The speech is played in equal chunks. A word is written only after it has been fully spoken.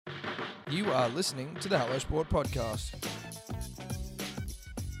You are listening to the Hello Sport podcast.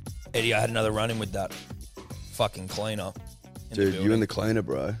 Eddie, I had another run-in with that fucking cleaner. Dude, you and the cleaner,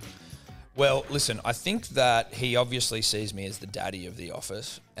 bro. Well, listen, I think that he obviously sees me as the daddy of the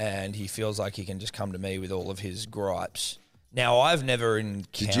office and he feels like he can just come to me with all of his gripes. Now, I've never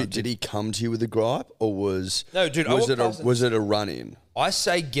encountered... Did he come to you with a gripe, or was... No, dude, was it a run-in? I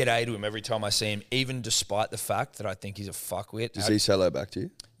say g'day to him every time I see him, even despite the fact that I think he's a fuckwit. Does he say hello back to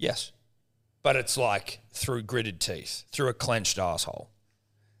you? Yes. But it's like through gritted teeth, through a clenched asshole.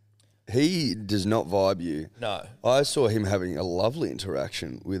 He does not vibe you. No. I saw him having a lovely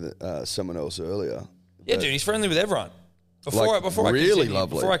interaction with someone else earlier. Yeah, dude, he's friendly with everyone. Before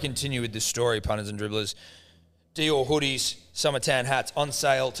I continue with this story, punters and dribblers, Dior hoodies, summer tan hats on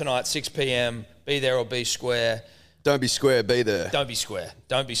sale tonight, 6 p.m. Be there or be square. Don't be square, be there. Don't be square.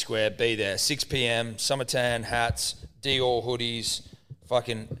 Don't be square, be there. 6 p.m. Summer tan hats, Dior hoodies,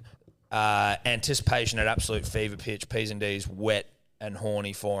 fucking anticipation at absolute fever pitch. P's and D's wet and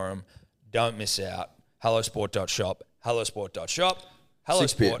horny for them. Don't miss out. Hellosport.shop. Hellosport.shop.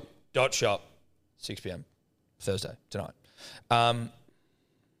 Hellosport.shop. 6 p.m. Thursday tonight.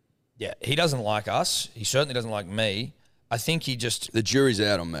 Yeah, he doesn't like us. He certainly doesn't like me. I think he just... The jury's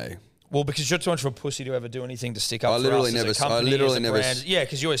out on me. Well, because you're too much of a pussy to ever do anything to stick up I for literally us never, as a company, I literally as a never. brand. Yeah,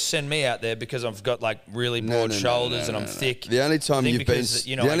 because you always send me out there because I've got like really broad shoulders and I'm thick. The only time you've been,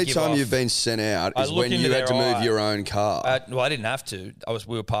 you've been sent out is when you had to move your own car. Well, I didn't have to.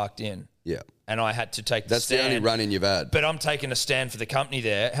 We were parked in. Yeah. And I had to take That's the stand. the only run-in you've had. But I'm taking a stand for the company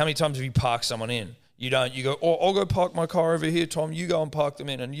there. How many times have you parked someone in? You don't. You go, oh, I'll go park my car over here, Tom. You go and park them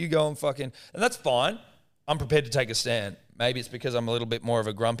in, and you go and fucking... And that's fine. I'm prepared to take a stand. Maybe it's because I'm a little bit more of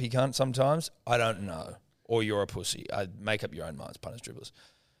a grumpy cunt sometimes. I don't know. Or you're a pussy. I make up your own minds, punters, dribblers.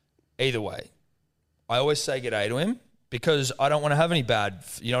 Either way, I always say g'day to him because I don't want to have any bad...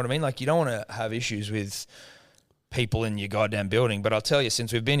 You know what I mean? Like, you don't want to have issues with people in your goddamn building. But I'll tell you,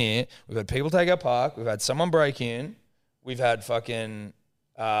 since we've been here, we've had people take our park. We've had someone break in. We've had fucking...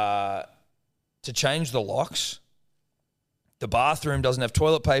 to change the locks. The bathroom doesn't have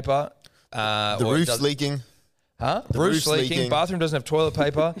toilet paper. The roof's leaking. Huh? The roof's leaking. Bathroom doesn't have toilet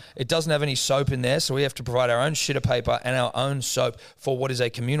paper. It doesn't have any soap in there, so we have to provide our own shitter paper and our own soap for what is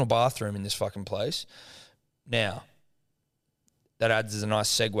a communal bathroom in this fucking place. Now, that adds as a nice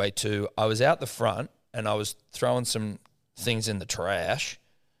segue to, I was out the front and I was throwing some things in the trash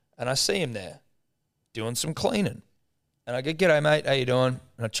and I see him there doing some cleaning. And I go, g'day, mate, how you doing?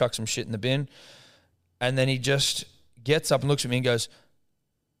 And I chuck some shit in the bin. And then he just gets up and looks at me and goes,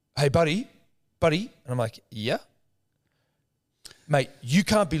 hey, buddy. And I'm like, yeah? Mate, you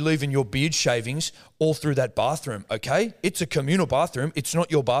can't be leaving your beard shavings all through that bathroom, okay? It's a communal bathroom. It's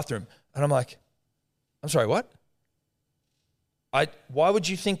not your bathroom. And I'm like, I'm sorry, what? Why would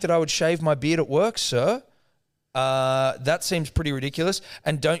you think that I would shave my beard at work, sir? That seems pretty ridiculous.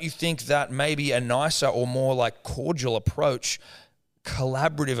 And don't you think that maybe a nicer or more like cordial approach,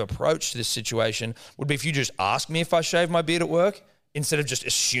 collaborative approach to this situation would be if you just ask me if I shave my beard at work instead of just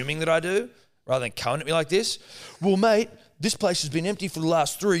assuming that I do, rather than coming at me like this? Well, mate, this place has been empty for the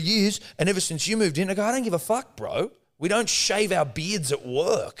last 3 years and ever since you moved in. I go, I don't give a fuck, bro. We don't shave our beards at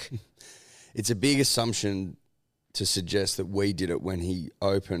work. It's a big assumption to suggest that we did it when he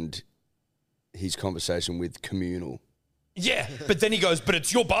opened his conversation with communal. Yeah, but then he goes, but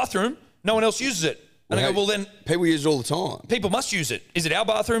it's your bathroom. No one else uses it. And I go, well then... People use it all the time. People must use it. Is it our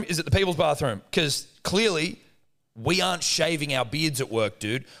bathroom? Is it the people's bathroom? Because clearly we aren't shaving our beards at work,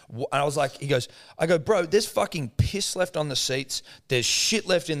 dude. And I was like, I go, bro, there's fucking piss left on the seats. There's shit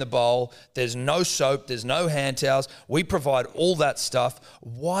left in the bowl. There's no soap. There's no hand towels. We provide all that stuff.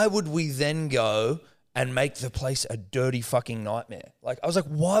 Why would we then go and make the place a dirty fucking nightmare? Like, I was like,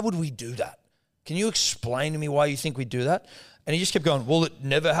 why would we do that? Can you explain to me why you think we do that? And he just kept going, well, it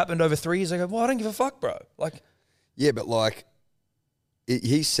never happened over 3 years. I go, well, I don't give a fuck, bro. Like, yeah, but like,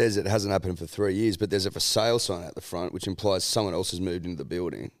 he says it hasn't happened for 3 years, but there's a for sale sign out the front, which implies someone else has moved into the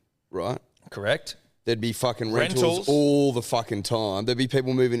building, right? Correct. There'd be fucking rentals all the fucking time. There'd be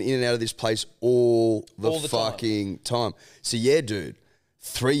people moving in and out of this place all the fucking time. So yeah, dude,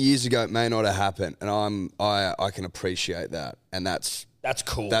 3 years ago it may not have happened, and I can appreciate that, and that's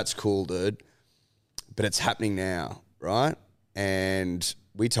cool. That's cool, dude. But it's happening now, right? And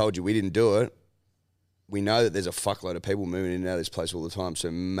we told you we didn't do it. We know that there's a fuckload of people moving in and out of this place all the time.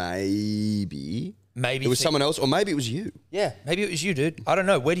 So maybe it was someone else, or maybe it was you. Yeah, maybe it was you, dude. I don't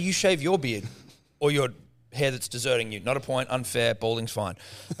know. Where do you shave your beard or your hair that's deserting you? Not a point, unfair, balding's fine.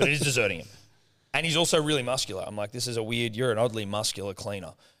 But it is deserting him. And he's also really muscular. I'm like, you're an oddly muscular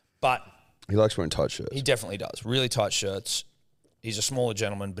cleaner. But he likes wearing tight shirts. He definitely does. Really tight shirts. He's a smaller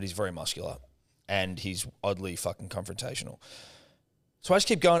gentleman, but he's very muscular, and he's oddly fucking confrontational. So I just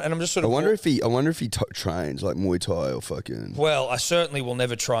keep going, and I'm just sort of. I wonder if he trains like Muay Thai or fucking. Well, I certainly will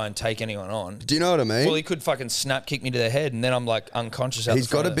never try and take anyone on. Do you know what I mean? Well, he could fucking snap kick me to the head, and then I'm like unconscious. He's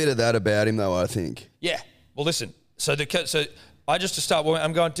got a bit of that about him, though. I think. Yeah. Well, listen. So I just to start.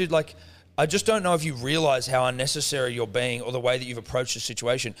 I'm going, dude. Like, I just don't know if you realize how unnecessary you're being or the way that you've approached the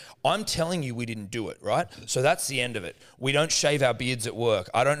situation. I'm telling you we didn't do it, right? So that's the end of it. We don't shave our beards at work.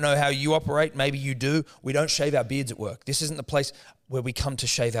 I don't know how you operate. Maybe you do. We don't shave our beards at work. This isn't the place where we come to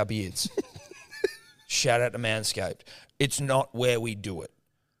shave our beards. Shout out to Manscaped. It's not where we do it.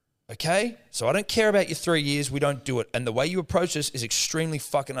 Okay? So I don't care about your 3 years. We don't do it. And the way you approach this is extremely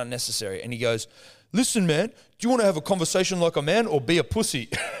fucking unnecessary. And he goes, listen, man, do you want to have a conversation like a man or be a pussy?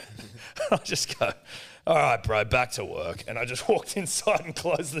 I just go, all right, bro, back to work. And I just walked inside and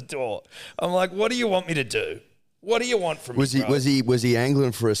closed the door. I'm like, what do you want me to do? What do you want from me, bro? Was he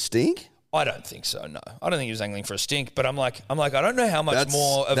angling for a stink? I don't think so, no. I don't think he was angling for a stink, but I'm like, I don't know how much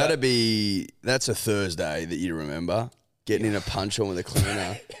more of that's a Thursday that you remember. Getting in a punch on with a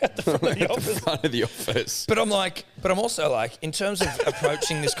cleaner at the front of the office. But I'm also like, in terms of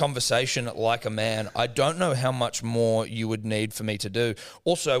approaching this conversation like a man, I don't know how much more you would need for me to do.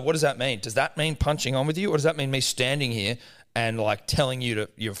 Also, what does that mean? Does that mean punching on with you, or does that mean me standing here and like telling you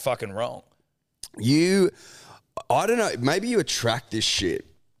you're fucking wrong? I don't know. Maybe you attract this shit.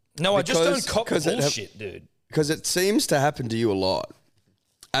 No, I just don't cop bullshit, dude. Because it seems to happen to you a lot.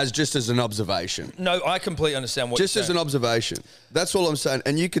 Just as an observation. No, I completely understand what you're saying. Just as an observation. That's all I'm saying.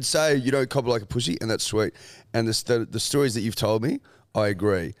 And you could say you don't cop like a pussy, and that's sweet. And the stories that you've told me, I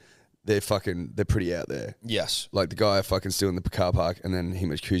agree. They're pretty out there. Yes. Like the guy fucking still in the car park and then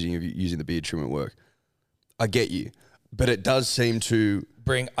him accusing you of using the beard trim at work. I get you. But it does seem to...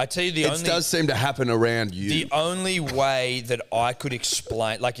 It does seem to happen around you. The only way that I could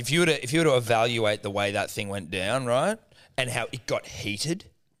explain... Like if you were to evaluate the way that thing went down, right? And how it got heated...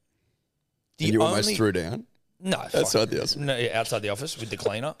 And you almost threw down? No. Outside the office? No, yeah, outside the office with the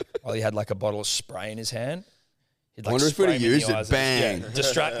cleaner while he had like a bottle of spray in his hand. He'd I wonder if he'd used it. Bang.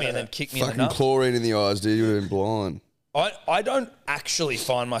 Distract me and then kick me in the nuts. Fucking chlorine in the eyes, dude. You would have been blind. I don't actually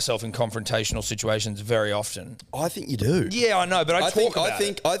find myself in confrontational situations very often. I think you do. Yeah, I know, but I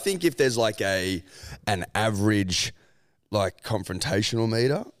think if there's like an average like confrontational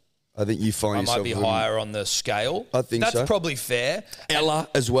meter, I think you find yourself... I might be higher on the scale. I think That's probably fair. Ella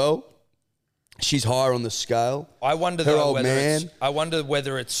as well. She's higher on the scale. I wonder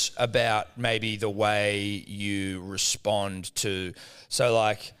whether it's about maybe the way you respond to. So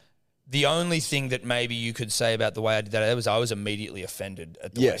like the only thing that maybe you could say about the way I did that was I was immediately offended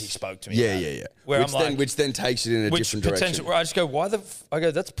at the way he spoke to me. Yeah. Which then takes it in a different direction. Where I just go, why the fuck?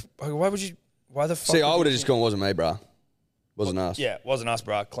 See, I would have just gone, wasn't me, bruh. Wasn't us. Yeah, it wasn't us,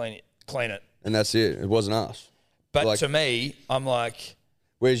 bruh. Clean it. And that's it. It wasn't us. But like, to me, I'm like...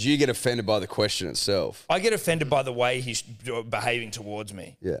 Whereas you get offended by the question itself. I get offended by the way he's behaving towards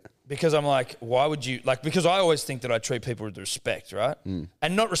me. Yeah. Because I'm like, why would you... Like, because I always think that I treat people with respect, right? Mm.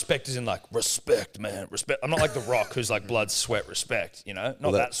 And not respect as in like, respect, man. Respect. I'm not like The Rock who's like blood, sweat, respect, you know?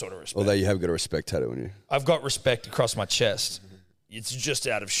 Not that sort of respect. Although you have got a respect tattoo on you. I've got respect across my chest. It's just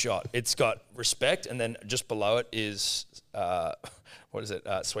out of shot. It's got respect, and then just below it is... what is it?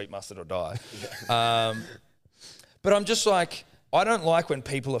 Sweet mustard or die. But I'm just like... I don't like when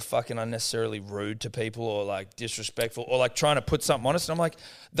people are fucking unnecessarily rude to people or like disrespectful or like trying to put something on us. And I'm like,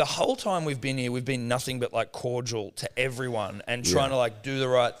 the whole time we've been here, we've been nothing but like cordial to everyone and trying to like do the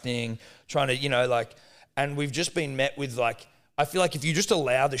right thing, trying to, you know, like, and we've just been met with like, I feel like if you just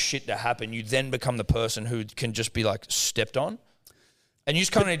allow the shit to happen, you then become the person who can just be like stepped on. And you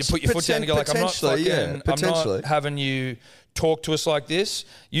just kind of need to put your foot down and go like, I'm not fucking, I'm not having you talk to us like this.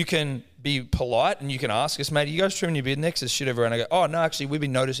 You can be polite and you can ask us, mate, are you guys trimming your beard next to shit everywhere? And I go, oh, no, actually, we've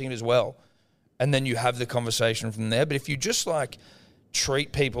been noticing it as well. And then you have the conversation from there. But if you just like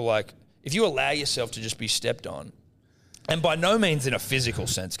treat people like, if you allow yourself to just be stepped on, and by no means in a physical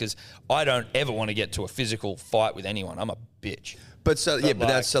sense, because I don't ever want to get to a physical fight with anyone. I'm a bitch. But so, yeah, but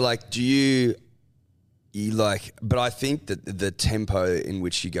that's so like, do you like, but I think that the tempo in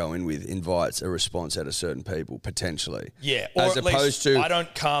which you go in with invites a response out of certain people potentially. Yeah, or as opposed to I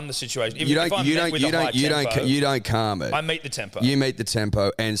don't calm the situation. You don't calm it. I meet the tempo. You meet the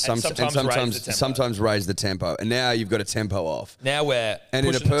tempo, and sometimes raise the tempo, and now you've got a tempo off. Now we're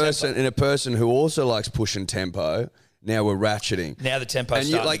in a person who also likes pushing tempo. Now we're ratcheting. Now the tempo and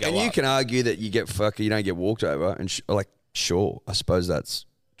starting to go up. You can argue that you don't get walked over, and sure, I suppose that's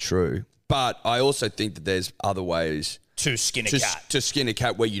true. But I also think that there's other ways to skin a cat. To skin a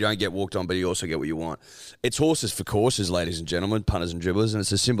cat where you don't get walked on, but you also get what you want. It's horses for courses, ladies and gentlemen, punters and dribblers, and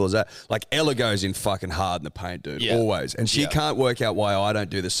it's as simple as that. Like, Ella goes in fucking hard in the paint, dude, always. And she can't work out why I don't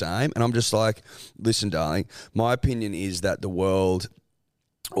do the same. And I'm just like, listen, darling, my opinion is that the world,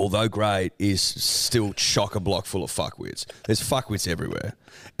 although great, is still chock-a-block full of fuckwits. There's fuckwits everywhere.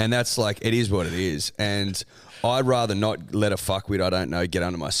 And that's like, it is what it is. And I'd rather not let a fuckwit I don't know get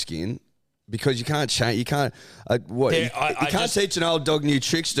under my skin. Because you can't change, you can't, you can't teach an old dog new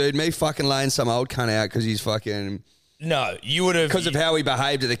tricks, dude. Me fucking laying some old cunt out because he's fucking... No, you would have... Because of how he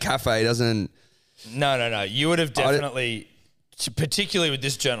behaved at the cafe, doesn't... No. You would have definitely, particularly with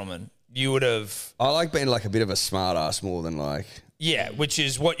this gentleman, you would have... I like being like a bit of a smart ass more than like... Yeah, which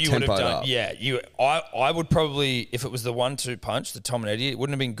is what you would have done. Up. Yeah, I would probably, if it was the 1-2 punch, the Tom and Eddie, it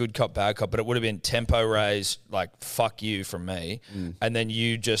wouldn't have been good cop, bad cop, but it would have been tempo raise, like, fuck you from me. And then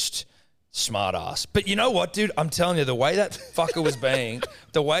you just... smart ass. But you know what, dude? I'm telling you, the way that fucker was being,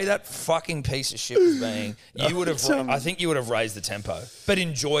 the way that fucking piece of shit was being, you would have, I think you would have raised the tempo, but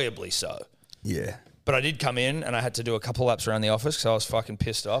enjoyably so. Yeah. But I did come in and I had to do a couple laps around the office because I was fucking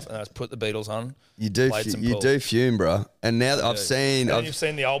pissed off, and I just put the Beatles on. You do fume, bro. And now that you've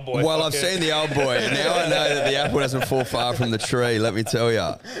seen the old boy. Well, I've seen the old boy. And now I know that the apple doesn't fall far from the tree, let me tell you.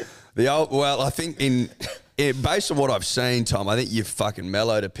 I think based on what I've seen, Tom, I think you've fucking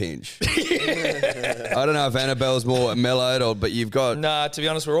mellowed a pinch. I don't know if Annabelle's more mellowed but you've got... Nah, to be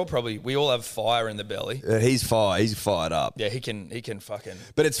honest, we all have fire in the belly. He's fired up. Yeah, he can fucking...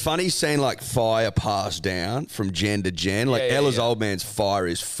 But it's funny seeing like fire pass down from gen to gen. Like Ella's old man's fire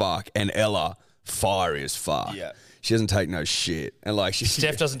is fuck, and Ella fire is fuck. Yeah. She doesn't take no shit. And like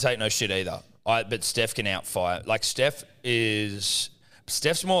Steph doesn't take no shit either. But Steph can outfire. Like Steph's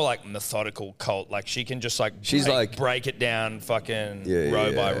more like methodical cult. Like she can just break it down fucking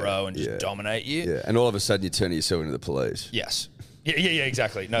row by row and just dominate you. Yeah, and all of a sudden you're turning yourself into the police. Yes. Yeah,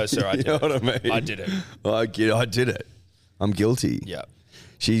 exactly. No, sir, I did You know what I mean? I did it. I did it. I'm guilty. Yeah.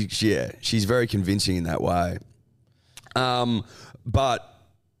 She's very convincing in that way. But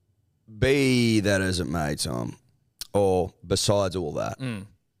be that as it may, Tom, or besides all that,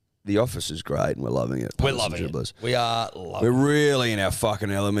 The Office is great and we're loving it. We're loving it. We are loving it. We're really in our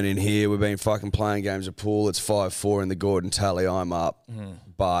fucking element in here. We've been fucking playing games of pool. It's 5-4 in the Gordon tally. I'm up.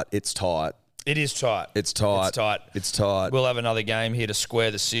 But it's tight. It is tight. It's tight. We'll have another game here to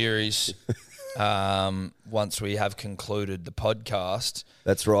square the series once we have concluded the podcast.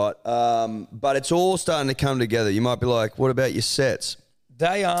 That's right. But it's all starting to come together. You might be like, what about your sets?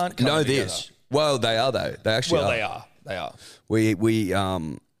 They aren't coming together. Well, they are though. They actually are. They are. We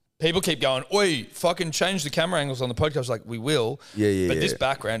People keep going, oi, fucking change the camera angles on the podcast. Like, we will. Yeah. But this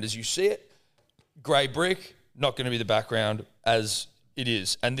background, as you see it, grey brick, not going to be the background as it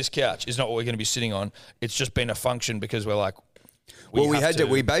is. And this couch is not what we're going to be sitting on. It's just been a function because we're like,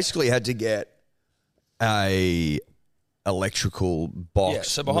 we basically had to get a electrical box. Yeah,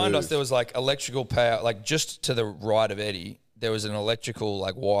 so behind us there was like electrical power, like just to the right of Eddie, there was an electrical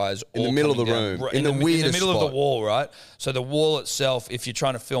like wires in the middle of the room, in the middle of the wall, right? So the wall itself, if you're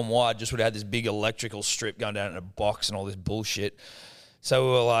trying to film wide, just would have had this big electrical strip going down in a box and all this bullshit. So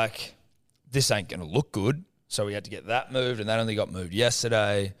we were like, this ain't going to look good. So we had to get that moved, and that only got moved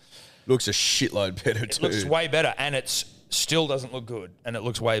yesterday. Looks a shitload better too. It looks way better, and it's still doesn't look good, and it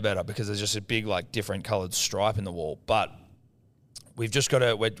looks way better because there's just a big like different coloured stripe in the wall. But we've just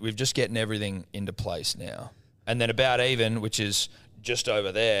getting everything into place now. And then About Even, which is just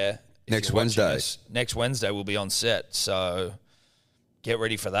over there. Next Wednesday. Next Wednesday we'll be on set. So get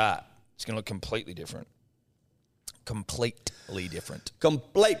ready for that. It's going to look completely different. Completely different.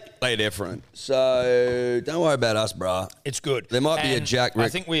 So don't worry about us, bruh. It's good. There might be a Jack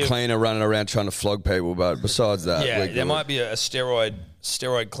Rick cleaner running around trying to flog people, but besides that, there might be a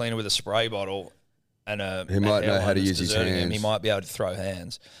steroid cleaner with a spray bottle and he might know how to use his hands. He might be able to throw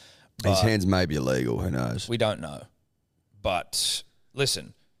hands. His hands may be illegal. Who knows? We don't know. But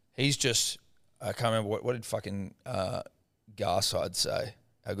listen, he's just... I can't remember what did fucking Garside say.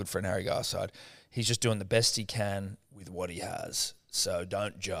 Our good friend Harry Garside. He's just doing the best he can with what he has. So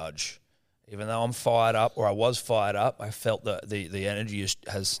don't judge. Even though I'm fired up, or I was fired up, I felt that the energy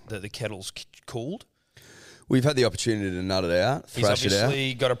the kettle's cooled. We've had the opportunity to nut it out, thrash it out. He's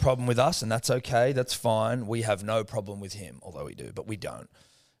obviously got a problem with us, and that's okay. That's fine. We have no problem with him, although we do, but we don't.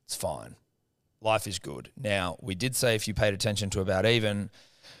 It's fine. Life is good. Now, we did say if you paid attention to About Even,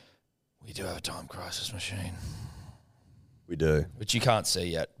 we do have a time crisis machine. We do. Which you can't see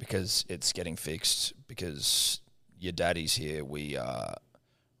yet because it's getting fixed because your daddy's here. We know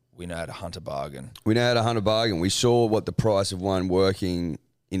how to hunt a bargain. We know how to hunt a bargain. We saw what the price of one working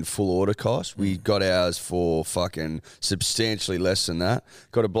in full order cost. We got ours for fucking substantially less than that.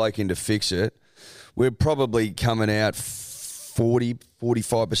 Got a bloke in to fix it. We're probably coming out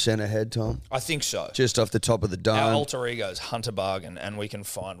 45% ahead, Tom. I think so. Just off the top of the dome. Our alter egos hunt a bargain, and we can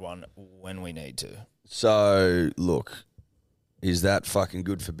find one when we need to. So, look, is that fucking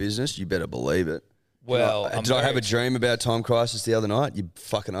good for business? You better believe it. Well, did I have a dream about Time Crisis the other night? You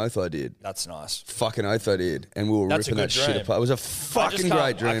fucking oath I did. That's nice. Fucking oath I did. And we were ripping that shit apart. It was a fucking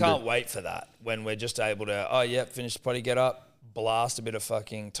great dream. I can't wait for that when we're just able to, finish the potty, get up, blast a bit of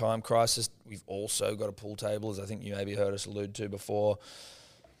fucking Time Crisis. We've also got a pool table, as I think you maybe heard us allude to before.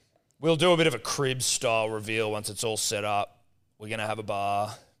 We'll do a bit of a crib style reveal once it's all set up. We're going to have a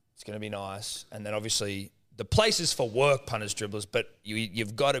bar. It's going to be nice. And then obviously the place is for work, punters, dribblers, but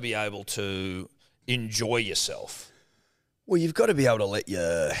you've got to be able to enjoy yourself. Well, you've got to be able to let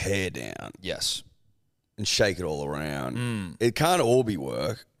your hair down. Yes. And shake it all around. It can't all be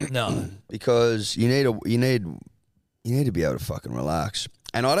work. No. Because you need to be able to fucking relax.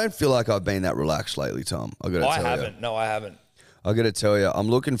 And I don't feel like I've been that relaxed lately, Tom. I haven't. No, I haven't. I got to tell you, I'm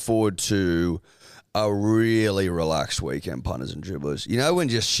looking forward to a really relaxed weekend, punters and dribblers. You know when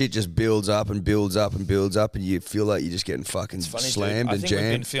just shit just builds up and builds up and builds up and you feel like you're just getting fucking slammed and jammed? I think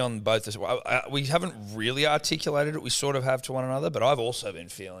we've been feeling both this way. We haven't really articulated it. We sort of have to one another, but I've also been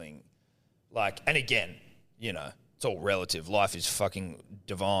feeling like, and again, you know, it's all relative. Life is fucking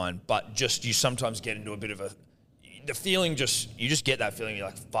divine, but just you sometimes get into a bit of the feeling you just get that feeling. You're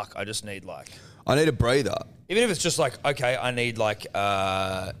like, fuck, I just need I need a breather. Even if it's just like, okay, I need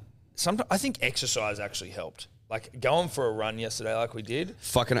sometimes I think exercise actually helped. Like going for a run yesterday like we did.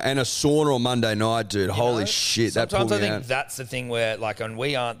 And a sauna on Monday night, dude. Holy shit, that pulled me out. Sometimes I think that's the thing where and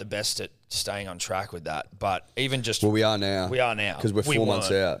we aren't the best at staying on track with that. But even just... Well, we are now. We are now. Because we're 4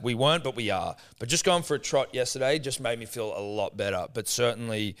 months out. We weren't, but we are. But just going for a trot yesterday just made me feel a lot better. But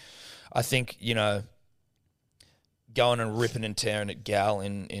certainly, I think, you know, going and ripping and tearing at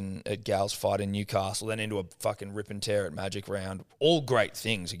at Gal's fight in Newcastle, then into a fucking rip and tear at Magic Round. All great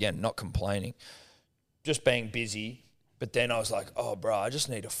things. Again, not complaining. Just being busy. But then I was like, oh, bro, I just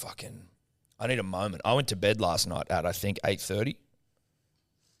need I need a moment. I went to bed last night at, I think, 8:30.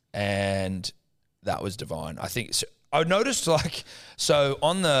 And that was divine. I think... So, I noticed, on some of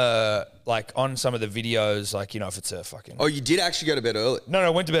the videos, if it's a fucking... Oh, you did actually go to bed early? No, I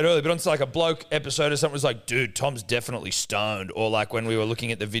went to bed early, but on a bloke episode or something was like, dude, Tom's definitely stoned. Or when we were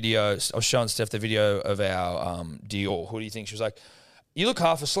looking at the videos, I was showing Steph the video of our Dior. Who do you think? She was like, you look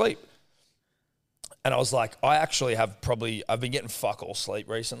half asleep. And I was like, I've been getting fuck all sleep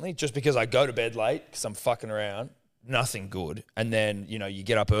recently just because I go to bed late because I'm fucking around. Nothing good. And then, you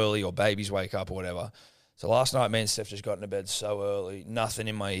get up early or babies wake up or whatever. So last night, me and Steph just got into bed so early, nothing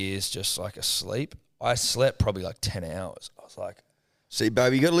in my ears, just asleep. I slept probably 10 hours. I was like... See,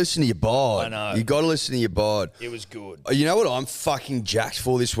 baby, you got to listen to your bod. I know. You got to listen to your bod. It was good. You know what I'm fucking jacked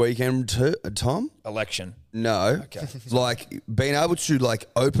for this weekend, Tom? Election. No. Okay. Being able to,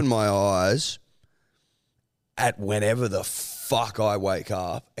 open my eyes at whenever the fuck I wake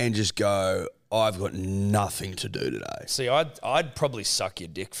up and just go, I've got nothing to do today. See, I'd probably suck your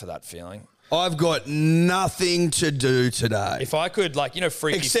dick for that feeling. I've got nothing to do today. If I could,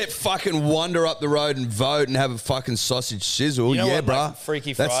 freaky... Except fucking wander up the road and vote and have a fucking sausage sizzle. You know what, bruh.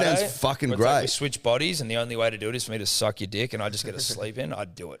 Freaky Friday? That sounds fucking great. We switch bodies and the only way to do it is for me to suck your dick and I just get to sleep in,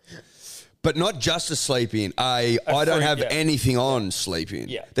 I'd do it. But not just to sleep in. I don't have anything on sleep in.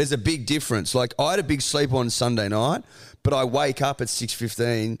 Yeah. There's a big difference. I had a big sleep on Sunday night, but I wake up at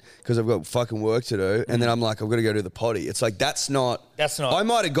 6:15 because I've got fucking work to do, and then I'm like, I've got to go to the potty. It's that's not. I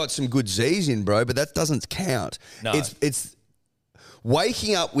might have got some good Z's in, bro, but that doesn't count. No. It's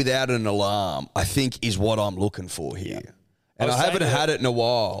waking up without an alarm, I think, is what I'm looking for here. Yeah. And I haven't had it in a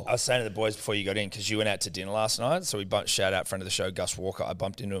while. I was saying to the boys before you got in, because you went out to dinner last night, so we shout out friend of the show, Gus Walker. I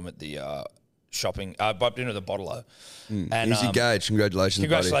bumped into him at the shopping. I bumped into the Bottler. And he's engaged. Congratulations,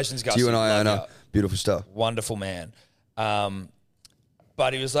 Congratulations, buddy. Gus. To you and Iona. Beautiful stuff. Wonderful man.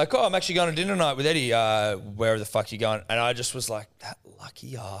 But he was like, oh, I'm actually going to dinner tonight with Eddie. Wherever the fuck you going? And I just was like, that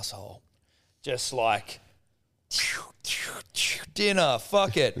lucky asshole. Just dinner,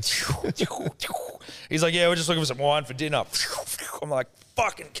 fuck it. He's like, yeah, we're just looking for some wine for dinner. I'm like,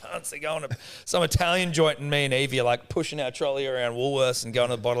 fucking cunts. They're going to some Italian joint, and me and Evie are pushing our trolley around Woolworths and going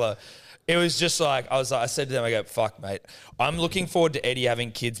to the Bottler. It was just I said to them, I go, fuck, mate. I'm looking forward to Eddie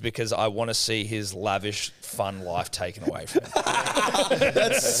having kids because I want to see his lavish, fun life taken away from him.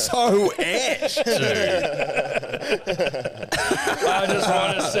 That's so edge, dude. I just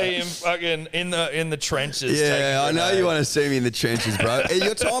want to see him fucking in the trenches. Yeah, I know you want to see me in the trenches, bro. Hey,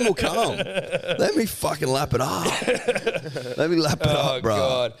 your time will come. Let me fucking lap it up. Let me lap it up, bro. Oh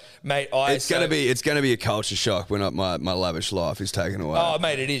God, mate, it's gonna be a culture shock when my lavish life is taken away. Oh,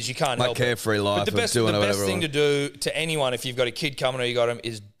 mate, it is. You can't my help carefree it. life. But the best thing to do to anyone if you've got a kid coming or you got him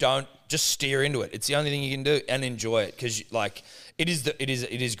is don't just steer into it. It's the only thing you can do and enjoy it because like it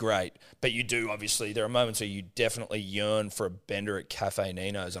is great. But you do obviously there are moments where you definitely yearn for a bender at Cafe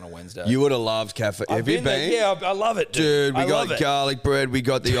Nino's on a Wednesday. You would have loved Cafe. Have you been? There? Yeah, I love it, dude. We got garlic bread. We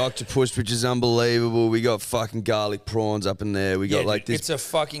got the octopus, which is unbelievable. We got fucking garlic prawns up in there. We got like this. It's a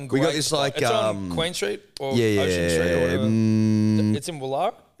fucking great. We got this like it's on Queen Street or Ocean Street or whatever. It's in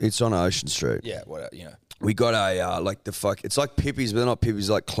Woollahra. It's on Ocean Street. Yeah, whatever. You know. We got a it's like pippies, but they're not pippies,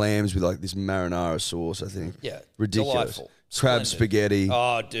 like clams with like this marinara sauce, I think. Yeah. Ridiculous. Delightful. Crab spaghetti.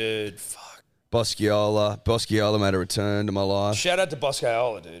 Oh, dude. Fuck. Bosciola made a return to my life. Shout out to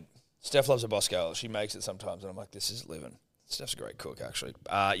Boscaiola, dude. Steph loves a Boscaiola. She makes it sometimes, and I'm like, this is living. Steph's a great cook, actually.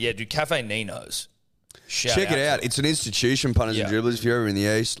 Yeah, dude, Cafe Nino's. Check it out. It's an institution, punters and dribblers. If you're ever in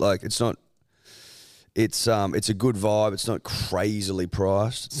the East, like it's not. It's a good vibe. It's not crazily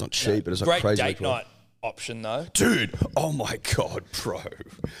priced. It's not cheap, but it's not crazily priced. Great date night option though, dude. Oh my god, bro!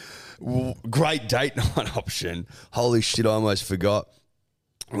 Great date night option. Holy shit, I almost forgot.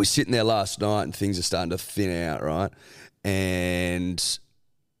 We were sitting there last night, and things are starting to thin out, right? And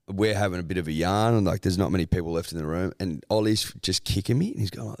we're having a bit of a yarn, and like, there's not many people left in the room. And Ollie's just kicking me, and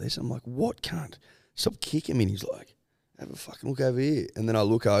he's going like this. I'm like, what, cunt? Stop kicking me. And he's like, have a fucking look over here. And then I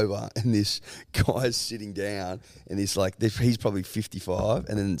look over and this guy's sitting down and he's probably 55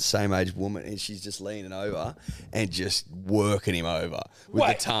 and then same age woman and she's just leaning over and just working him over with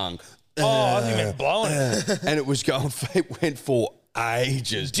the tongue. Oh, I think it meant blowing it. And it went for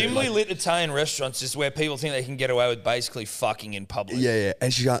ages. Dimly lit Italian restaurants is where people think they can get away with basically fucking in public. Yeah.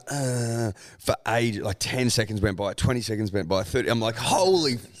 And she's going, for ages, like 10 seconds went by, 20 seconds went by, 30. I'm like,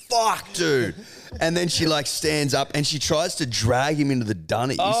 holy fuck, dude. And then she like stands up and she tries to drag him into the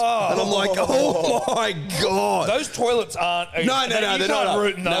dunnies. Oh. And I'm like, oh my God. Those toilets aren't. No, they're not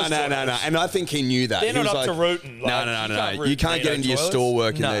rooting those No. And I think he knew that. They're not up to rooting. No. You can't get into your store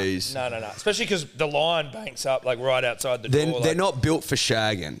work in these. No. Especially because the line banks up like right outside the door. They're not built for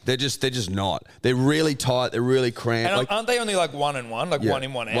shagging. They're just not. They're really tight. They're really cramped. And aren't they only like one and one? Like one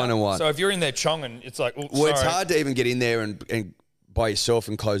in, one out? One and one. So if you're in there chonging, it's like, it's hard to even get in there and by yourself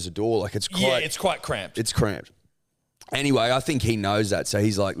and close the door. Like it's quite cramped. It's cramped. Anyway, I think he knows that. So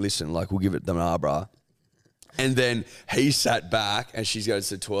he's like, listen, like we'll give it the Nabra. And then he sat back and she goes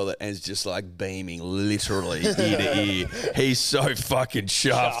to the toilet and is just like beaming literally ear to ear. He's so fucking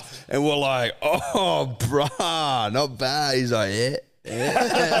chuffed. And we're like, oh, bruh, not bad. He's like, yeah.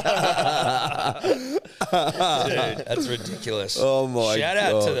 Dude, that's ridiculous. Oh my God. Shout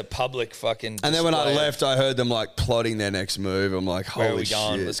out to the public fucking display. And then when I left, I heard them like plotting their next move. I'm like, holy shit. Where are we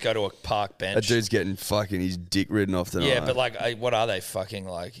going? Shit. Let's go to a park bench. That dude's getting fucking his dick ridden off tonight. Yeah, but like, what are they fucking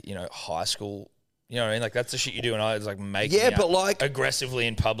like, high school? You know what I mean? Like that's the shit you do, and I was like making out like aggressively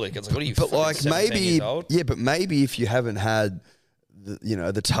in public. It's like, what are you? But like maybe, but maybe if you haven't had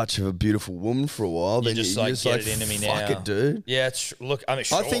the touch of a beautiful woman for a while, then just you're get it into me now. Fuck it, dude. Yeah, look, I mean,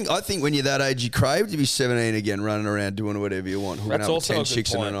 sure. I think when you're that age, you crave to be 17 again, running around doing whatever you want. That's also 10 a good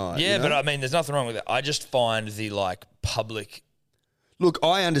chicks point. in a night. Yeah, but I mean, there's nothing wrong with it. I just find the like public. Look,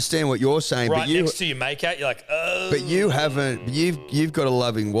 I understand what you're saying, right but you next to your makeout, you're like, oh. But you haven't. You've got a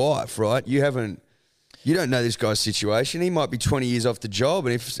loving wife, right? You haven't. You don't know this guy's situation. He might be 20 years off the job,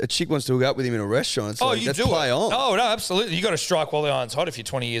 and if a chick wants to hook up with him in a restaurant, it's you let's do play on. Oh, no, absolutely. You got to strike while the iron's hot if you're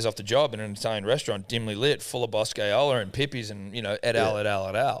 20 years off the job in an Italian restaurant, dimly lit, full of Boscaiola and Pippies and, et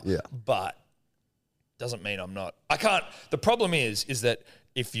al. Yeah. But doesn't mean I'm not. I can't. The problem is that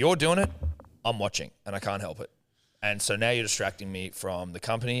if you're doing it, I'm watching, and I can't help it. And so now you're distracting me from the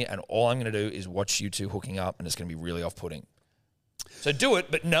company, and all I'm going to do is watch you two hooking up, and it's going to be really off-putting. So do it,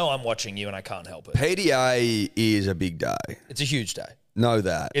 but no, I'm watching you and I can't help it. PDA is a big day. It's a huge day. Know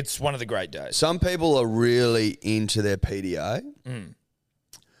that. It's one of the great days. Some people are really into their PDA.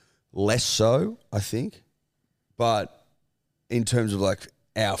 Less so, I think. But in terms of like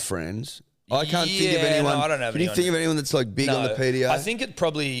our friends, I can't think of anyone. No, I don't have Can you think of anyone that's like big on the PDA? I think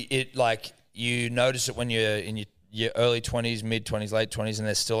you notice it when you're in your early 20s, mid 20s, late 20s, and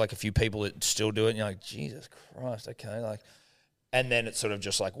there's still like a few people that still do it. And you're like, Jesus Christ, okay, like. And then it sort of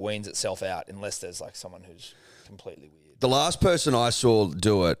just like weans itself out unless there's like someone who's completely weird. The last person I saw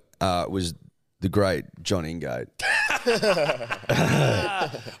do it was the great John Ingate.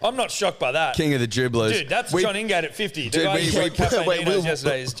 I'm not shocked by that. King of the dribblers. Dude, that's John Ingate at 50. The Dude, guy who showed Cafe wait, Nino's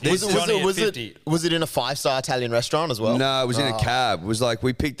yesterday is Johnny at 50. Was it in a 5-star Italian restaurant as well? No, it was in a cab. It was like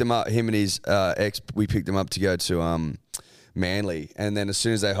we picked him up, him and his ex, we picked him up to go to Manly. And then as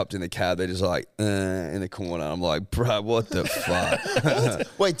soon as they hopped in the cab, they're just like, in the corner. I'm like, bro, what the fuck?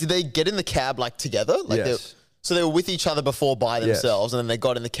 Wait, did they get in the cab like together? Like Yes. So they were with each other before by themselves, and then they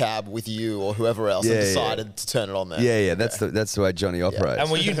got in the cab with you or whoever else and decided to turn it on there. Yeah. That's the way Johnny operates. And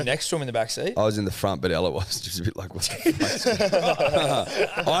were you next to him in the back seat? I was in the front, but Ella was just a bit like, what the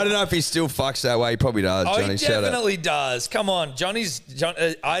fuck? I don't know if he still fucks that way. He probably does, Oh, Johnny. he definitely does. Come on, John.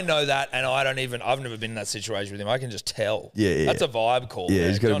 I know that, and I've never been in that situation with him. I can just tell. Yeah. That's a vibe call. Yeah, man.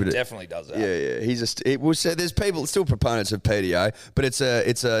 he's got John a bit of, definitely does that. Yeah. He's just. We'll say there's people still proponents of PDA, but it's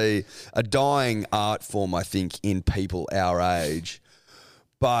a dying art form, I think, in people our age.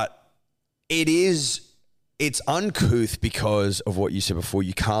 But it's uncouth because of what you said before.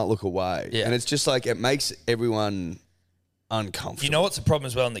 You can't look away, and it's just like it makes everyone uncomfortable. You know what's the problem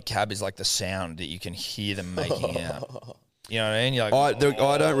as well in the cab is like the sound that you can hear them making out. You know what I mean? You're like,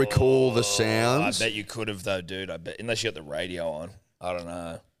 I don't recall the sounds. I bet you could have though, dude. I bet unless you got the radio on. I don't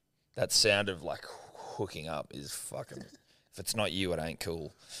know. That sound of like hooking up is fucking. If it's not you, it ain't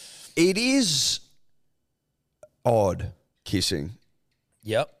cool. It is odd kissing.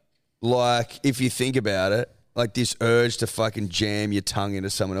 Yep. Like if you think about it, like this urge to fucking jam your tongue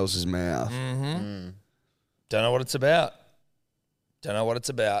into someone else's mouth. Don't know what it's about. I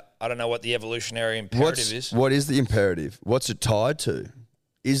don't know what the evolutionary imperative is. What is the imperative? What's it tied to?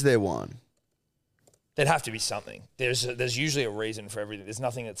 Is there one? There'd have to be something. There's usually a reason for everything. There's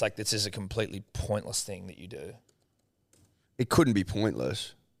nothing that's like this is a completely pointless thing that you do. It couldn't be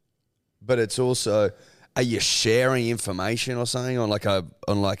pointless, but it's also, are you sharing information or something on like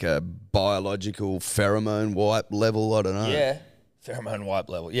a biological pheromone wipe level? I don't know. Yeah, pheromone wipe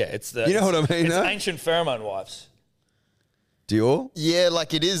level. Yeah, it's the. You know what I mean? It's no? ancient pheromone wipes. Dior? Yeah,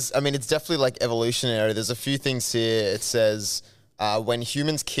 like it is. I mean, it's definitely like evolutionary. There's a few things here. It says when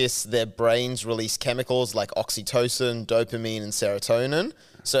humans kiss, their brains release chemicals like oxytocin, dopamine, and serotonin.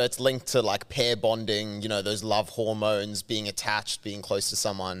 So it's linked to like pair bonding, you know, those love hormones, being attached, being close to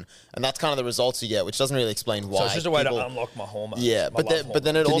someone. And that's kind of the results you get, which doesn't really explain why. So it's just a way to unlock my hormones. Yeah, but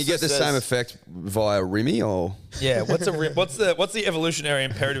then it Can also you get the same effect via Rimy or? Yeah, what's a rim? What's the evolutionary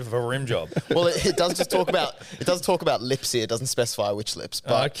imperative of a rim job? Well, it does just talk about lips here. It doesn't specify which lips.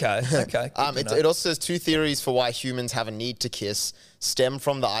 But, Okay. It also says 2 theories for why humans have a need to kiss stem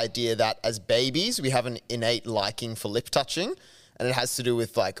from the idea that as babies we have an innate liking for lip touching, and it has to do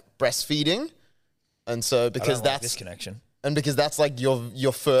with like breastfeeding, and so because that's this connection, and because that's like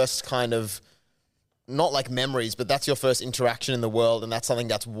your first kind of, not like memories, but that's your first interaction in the world, and that's something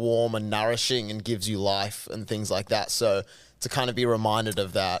that's warm and nourishing and gives you life and things like that. So to kind of be reminded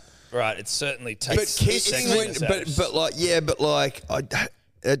of that, right? It certainly takes. But kissing,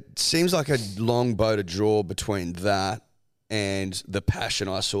 it seems like a long bow to draw between that and the passion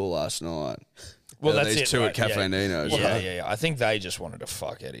I saw last night. Well, that's these it, two right? at Cafe Nino's. Yeah. I think they just wanted to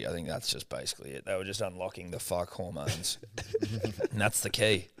fuck Eddie. I think that's just basically it. They were just unlocking the fuck hormones, and that's the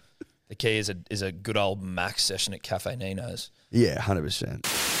key. The key is a good old max session at Cafe Nino's. Yeah,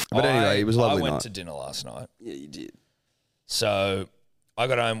 100%. But anyway, it was a lovely night. I went to dinner last night. Yeah, you did. So I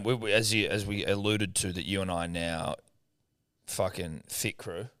got home. As we alluded to, that you and I now fucking fit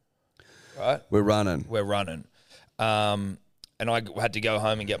crew, right? We're running. And I had to go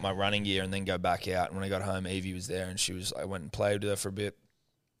home and get my running gear and then go back out. And when I got home, Evie was there, and I went and played with her for a bit.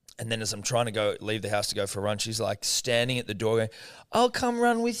 And then as I'm trying to leave the house to go for a run, she's like standing at the door going, "I'll come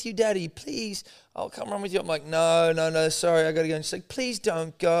run with you, Daddy, please. I'll come run with you." I'm like, no, sorry, I got to go. And she's like, "Please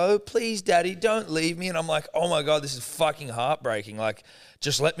don't go. Please, Daddy, don't leave me." And I'm like, oh my God, this is fucking heartbreaking. Like,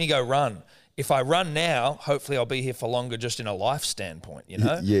 just let me go run. If I run now, hopefully I'll be here for longer just in a life standpoint, you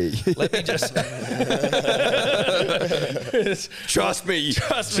know? Yeah. Let me just... Trust me.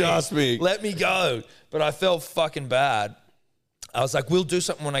 Let me go. But I felt fucking bad. I was like, we'll do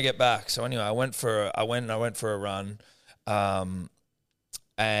something when I get back. So anyway, I went for a run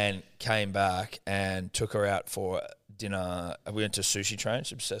and came back and took her out for dinner. We went to Sushi Train.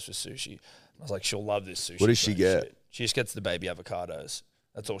 She's obsessed with sushi. I was like, she'll love this sushi. What does she get? Shit. She just gets the baby avocados.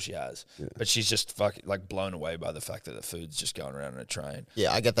 That's all she has. Yeah. But she's just fucking like blown away by the fact that the food's just going around in a train.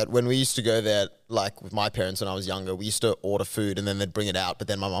 Yeah, I get that. When we used to go there, like with my parents when I was younger, we used to order food and then they'd bring it out. But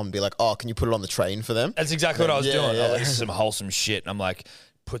then my mum would be like, "Oh, can you put it on the train for them?" That's exactly what I was doing. Yeah. I was like, this is some wholesome shit. And I'm like,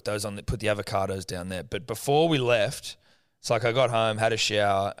 put the avocados down there. But before we left, it's like I got home, had a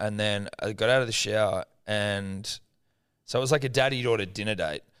shower, and then I got out of the shower. And so it was like a daddy-daughter dinner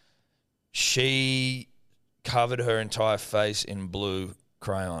date. She covered her entire face in blue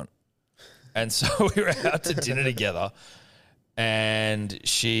crayon. And so we were out to dinner together, and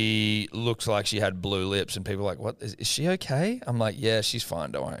she looked like she had blue lips, and people were like, what, is she okay? I'm like, yeah, she's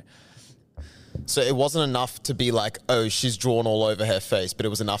fine, don't worry. So it wasn't enough to be like, oh, she's drawn all over her face, but it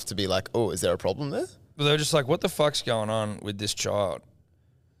was enough to be like, oh, is there a problem there? But they were just like, what the fuck's going on with this child?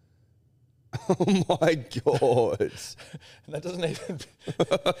 Oh my God. And that doesn't even...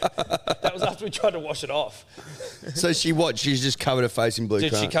 that was after we tried to wash it off. So she's just covered her face in blue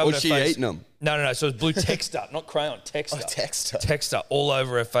Did crayon? she cover or her she face? eating them? No. So it was blue texture, not crayon, texture. Oh, texture. Texture all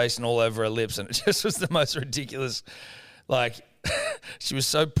over her face and all over her lips. And it just was the most ridiculous. Like, she was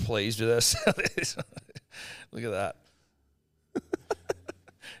so pleased with herself. Look at that.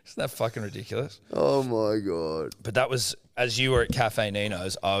 Isn't that fucking ridiculous? Oh my God. But that was, as you were at Cafe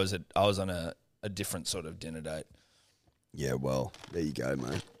Nino's, I was on a different sort of dinner date. Yeah, well, there you go,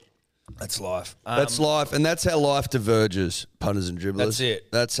 mate. That's life. That's life, and that's how life diverges, punters and dribblers. That's it.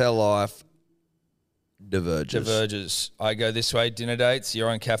 That's how life diverges. I go this way, dinner dates, you're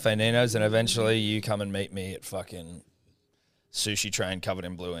on Cafe Nino's, and eventually you come and meet me at fucking Sushi Train covered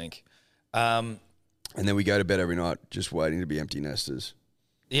in blue ink. And then we go to bed every night just waiting to be empty nesters.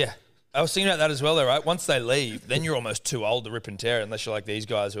 Yeah. I was thinking about that as well, though, right? Once they leave, then you're almost too old to rip and tear, unless you're like these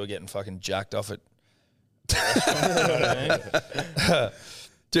guys who are getting fucking jacked off it. You know what I mean?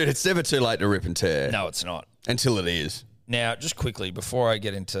 Dude, it's never too late to rip and tear. No, it's not. Until it is. Now, just quickly, before I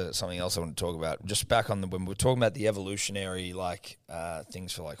get into something else I want to talk about, just back on when we're talking about the evolutionary,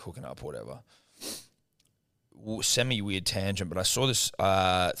 things for, hooking up or whatever. Semi-weird tangent, but I saw this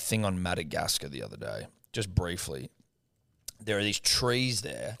thing on Madagascar the other day, just briefly. There are these trees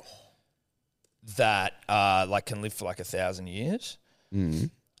there that can live for 1,000 years. Mm.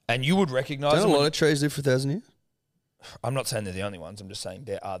 And you would recognise them. Don't a lot of trees live for 1,000 years? I'm not saying they're the only ones. I'm just saying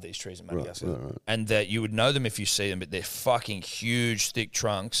there are these trees in Madagascar. Right. And that you would know them if you see them, but they're fucking huge, thick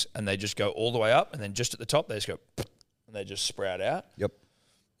trunks, and they just go all the way up, and then just at the top, they just go, and they just sprout out. Yep.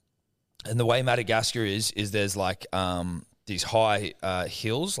 And the way Madagascar is there's these high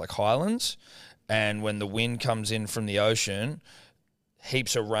hills, like highlands, and when the wind comes in from the ocean,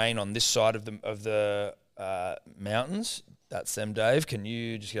 heaps of rain on this side of the mountains. That's them, Dave. Can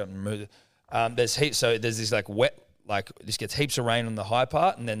you just get up and move? There's heat, so there's this wet, this gets heaps of rain on the high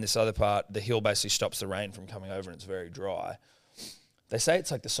part, and then this other part, the hill basically stops the rain from coming over, and it's very dry. They say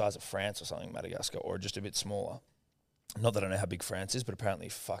it's like the size of France or something, Madagascar, or just a bit smaller. Not that I know how big France is, but apparently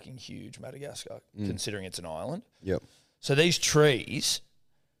fucking huge, Madagascar, considering it's an island. Yep. So these trees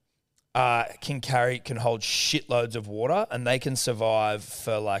can hold shitloads of water, and they can survive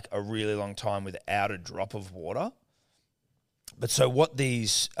for a really long time without a drop of water. But so what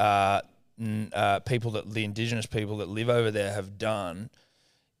these the indigenous people that live over there have done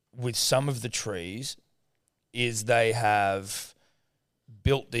with some of the trees is they have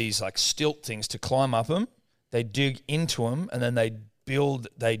built these stilt things to climb up them. They dig into them, and then they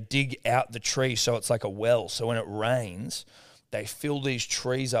dig out the tree so it's like a well. So when it rains, they fill these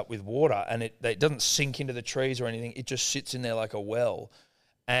trees up with water, and it doesn't sink into the trees or anything. It just sits in there like a well.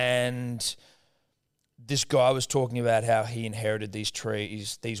 And this guy was talking about how he inherited these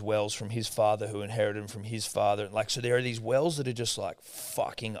trees, these wells from his father, who inherited them from his father. So there are these wells that are just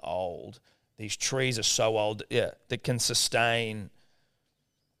fucking old. These trees are so old, that can sustain.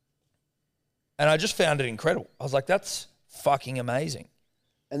 And I just found it incredible. I was like, that's fucking amazing.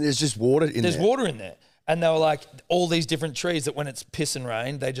 And there's just water in there. There's water in there. And they were all these different trees that when it's piss and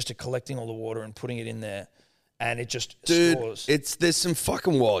rain, they just are collecting all the water and putting it in there. And it just stores. There's some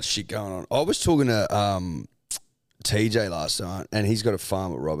fucking wild shit going on. I was talking to TJ last night, and he's got a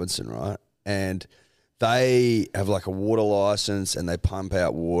farm at Robinson, right? And they have a water license, and they pump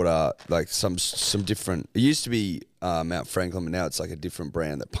out water, some different. It used to be Mount Franklin, but now it's a different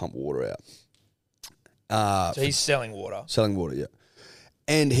brand that pump water out. So he's selling water. Selling water, yeah.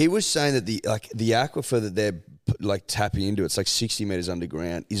 And he was saying that the aquifer that they're tapping into, it's 60 meters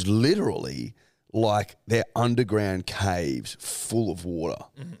underground, is literally they're underground caves full of water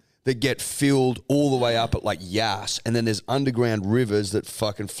that get filled all the way up at Yass, and then there's underground rivers that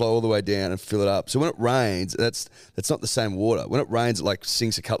fucking flow all the way down and fill it up. So when it rains, that's not the same water. When it rains, it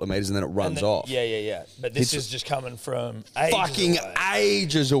sinks a couple of meters and then it runs off. Yeah. But this is just coming from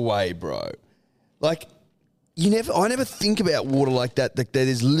ages away, bro. I never think about water like that. That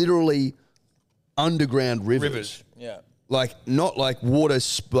there's literally underground rivers. Yeah. Not water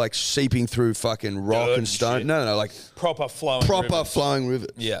seeping through fucking rock Dirt and stone. shit. No, proper flowing rivers.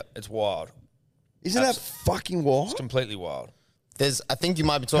 Yeah, it's wild. Isn't that fucking wild? It's completely wild. I think you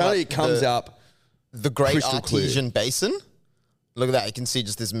might be talking Apparently about it comes up the Great crystal Artesian Basin. Look at that. You can see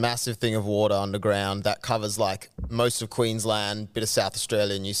just this massive thing of water underground that covers like most of Queensland, bit of South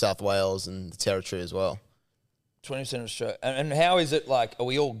Australia, New South Wales and the Territory as well. 20% of Australia. And how is it like, are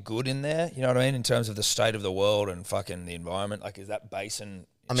we all good in there? You know what I mean? In terms of the state of the world and fucking the environment? Like, is that basin...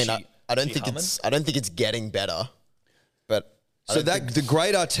 I mean, I don't think it's getting better, but... So the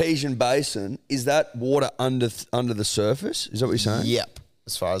Great Artesian Basin, is that water under the surface? Is that what you're saying? Yep.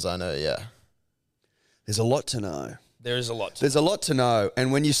 As far as I know, yeah. There's a lot to know. There is a lot to There's a lot to know.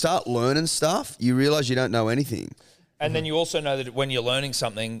 And when you start learning stuff, you realise you don't know anything. And then you also know that when you're learning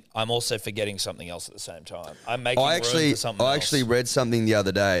something, I'm also forgetting something else at the same time. I'm making room for something else. I actually read something the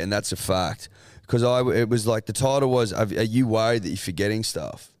other day, and that's a fact. Because it was like, the title was, are you worried that you're forgetting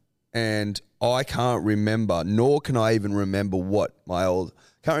stuff? And I can't remember, nor can I even remember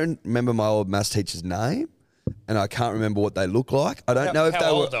can't remember my old maths teacher's name, and I can't remember what they look like. I don't know if they were...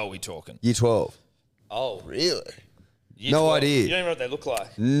 How old are we talking? Year 12. Oh, really? No idea. You don't even know what they look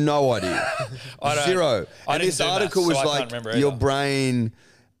like. No idea. Zero. And this article was like, your brain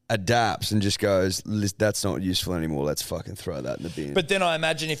adapts and just goes, that's not useful anymore. Let's fucking throw that in the bin. But then I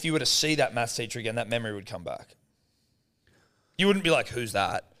imagine if you were to see that maths teacher again, that memory would come back. You wouldn't be like, who's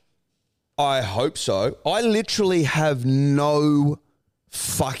that? I hope so. I literally have no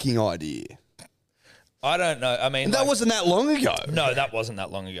fucking idea. I don't know. I mean, and that wasn't that long ago. No, that wasn't that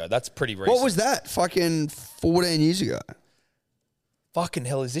long ago. That's pretty recent. What was that? Fucking 14 years ago. Fucking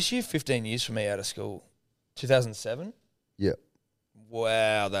hell, is this year 15 years for me out of school? 2007? Yeah.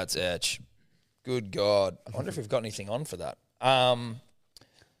 Wow, that's etch. Good God. I wonder if we've got anything on for that.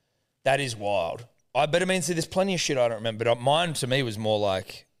 That is wild. But I mean, see, there's plenty of shit I don't remember. But mine, to me, was more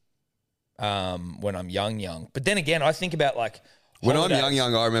like when I'm young. But then again, I think about like... When holidays. I'm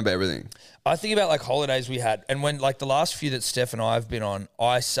young, I remember everything. I think about like holidays we had, and when like the last few that Steph and I have been on,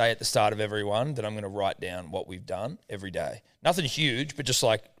 I say at the start of every one that I'm going to write down what we've done every day. Nothing huge, but just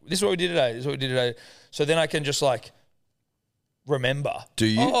like, this is what we did today, this is what we did today. So then I can just like remember. Do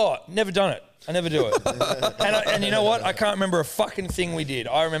you? Oh, never done it. I never do it. and you know what? I can't remember a fucking thing we did.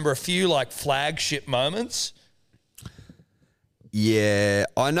 I remember a few like flagship moments. Yeah,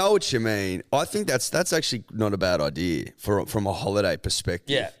 I know what you mean. I think that's actually not a bad idea from a holiday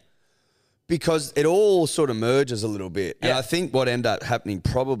perspective. Yeah. Because it all sort of merges a little bit. Yeah. And I think what ended up happening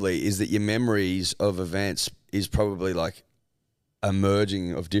probably is that your memories of events is probably like a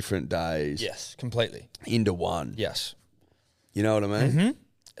merging of different days. Yes, completely. Into one. Yes. You know what I mean? Mm-hmm.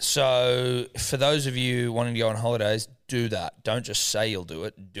 So for those of you wanting to go on holidays, do that. Don't just say you'll do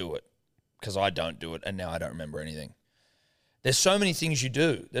it. Do it. Because I don't do it, and now I don't remember anything. There's so many things you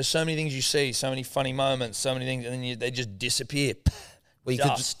do. There's so many things you see, so many funny moments, so many things, and then they just disappear. Well,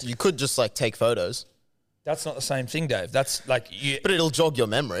 you could just like take photos. That's not the same thing, Dave. That's like but it'll jog your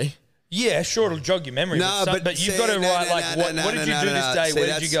memory. Yeah, sure, it'll jog your memory. No, but you've got to write what did you do this day?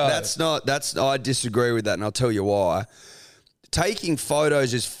 Where did you go? I disagree with that, and I'll tell you why. Taking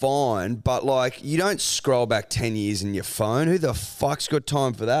photos is fine, but like you don't scroll back 10 years in your phone. Who the fuck's got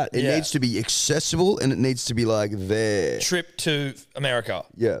time for that? It needs to be accessible, and it needs to be like there. Trip to America.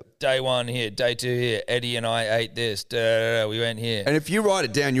 Yeah. Day 1 here, day 2 here. Eddie and I ate this. We went here. And if you write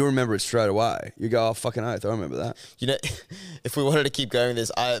it down, you'll remember it straight away. You go, oh, fucking oath, I remember that. You know, if we wanted to keep going with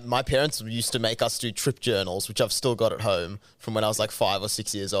this, my parents used to make us do trip journals, which I've still got at home from when I was like 5 or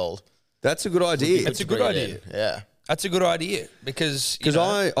 6 years old. That's a good idea. That's a good idea. Yeah. That's a good idea because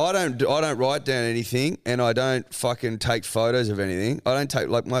I don't write down anything, and I don't fucking take photos of anything. I don't take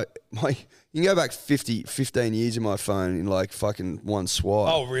like my you can go back 15 years in my phone in like fucking one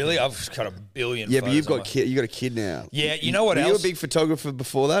swipe. Oh really? I've got a billion. Yeah, but you got a kid now. Yeah, you know what else? Were you a big photographer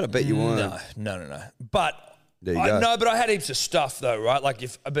before that? I bet you weren't. No. But there you go. No, but I had heaps of stuff though, right? Like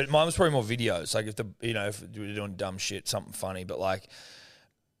but mine was probably more videos. Like if we were doing dumb shit, something funny. But like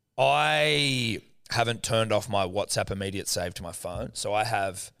I haven't turned off my WhatsApp immediate save to my phone, so I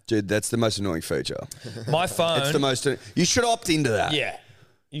have. Dude, that's the most annoying feature. My phone. It's the most. You should opt into that. Yeah,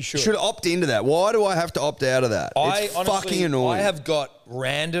 you should. You should opt into that. Why do I have to opt out of that? It's honestly, fucking annoying. I have got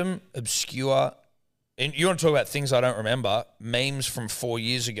random, obscure. And you want to talk about things I don't remember? Memes from 4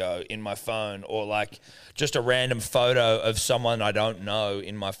 years ago in my phone, or like just a random photo of someone I don't know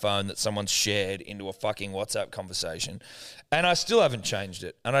in my phone that someone's shared into a fucking WhatsApp conversation, and I still haven't changed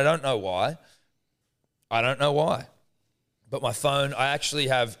it, and I don't know why. But my phone, I actually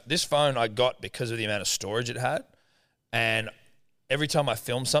have this phone I got because of the amount of storage it had. And every time I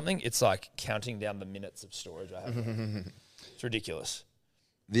film something, it's like counting down the minutes of storage I have. It's ridiculous.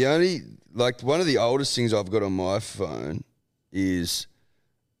 One of the oldest things I've got on my phone is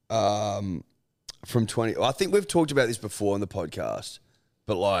from 20. I think we've talked about this before on the podcast,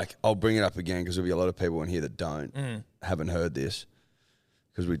 but like I'll bring it up again because there'll be a lot of people in here that don't. haven't heard this,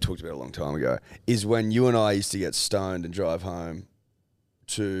 because we talked about it a long time ago, is when you and I used to get stoned and drive home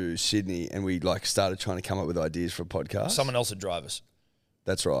to Sydney, and we like started trying to come up with ideas for a podcast. Someone else would drive us.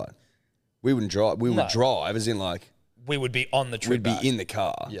 That's right. We wouldn't drive. We would drive, as in like we would be on the trip. we'd be back. in the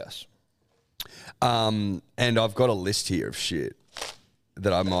car. Yes. And I've got a list here of shit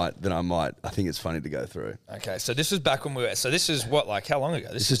that I might. I think it's funny to go through. Okay, so this is back when we were. So this is what, like, how long ago?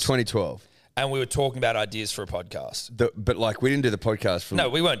 This is 2012. And we were talking about ideas for a podcast. But like, we didn't do the podcast for No,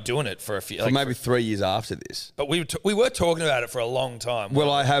 we weren't doing it for a few. for Like, maybe 3 years after this. but we were talking about it for a long time.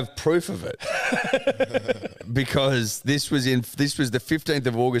 Well, I have proof of it because this was the 15th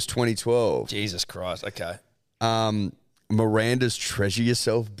of August 2012. Jesus Christ. Okay. Miranda's Treasure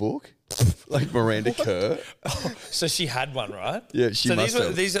Yourself book, like Miranda Kerr. So she had one, right? Yeah, she so must have.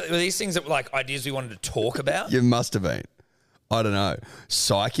 were these things that were like ideas we wanted to talk about? You must have been. I don't know.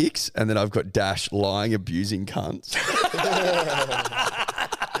 Psychics, and then I've got dash lying, abusing cunts.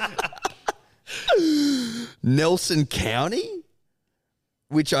 Nelson County,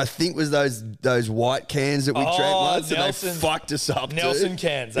 which I think was those white cans that we drank once, and they fucked us up. Nelson dude.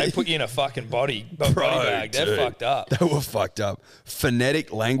 cans. They put you in a fucking body bag. They're dude. fucked up. They were fucked up.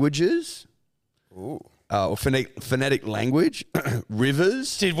 Phonetic languages. Ooh. Or phonetic language.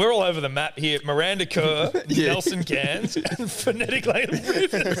 Rivers. Dude, we're all over the map here. Miranda Kerr, Yeah. Nelson Cans, and phonetic language.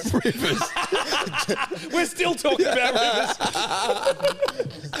 Rivers. Rivers. We're still talking about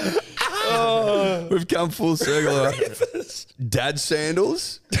rivers. We've come full circle. Dad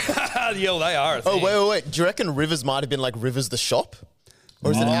sandals. Yeah, they are a thing. Oh, wait. Do you reckon Rivers might have been like Rivers the shop? Or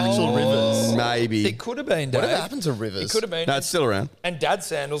is it actual Rivers? Maybe. It could have been, Dave. Whatever happened to Rivers? It could have been. No, it's still around. And Dad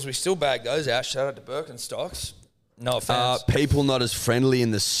sandals, we still bag those out. Shout out to Birkenstocks. No offense. People not as friendly in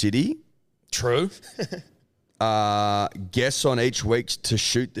the city. True. Guests on each week to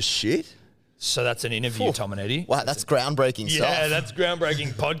shoot the shit. So that's an interview, Tom and Eddie. Wow, that's groundbreaking stuff. Yeah, that's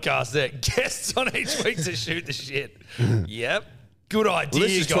groundbreaking podcast there. Guests on each week to shoot the shit. Yep. Good idea,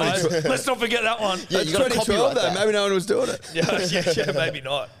 this is guys. Let's not forget that one. Yeah, you got to 2012 copyright though. that. Maybe no one was doing it. Yeah, maybe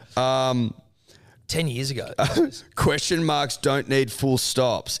not. 10 years ago. Question marks don't need full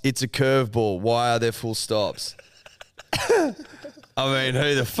stops. It's a curveball. Why are there full stops? I mean,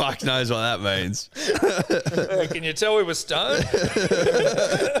 who the fuck knows what that means? Can you tell we were stoned?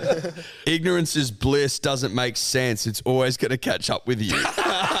 Ignorance is bliss doesn't make sense. It's always going to catch up with you.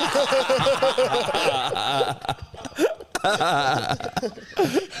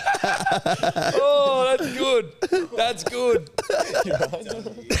 Oh, that's good. That's good.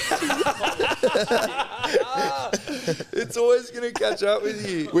 It's always going to catch up with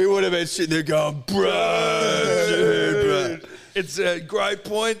you. We would have been sitting there going, bro, dude, bro. It's a great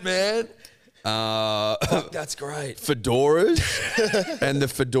point, man. Fuck, that's great. Fedoras and the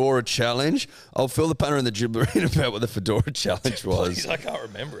Fedora Challenge. I'll fill the punter and the dribbler in about what the Fedora Challenge was. Please, I can't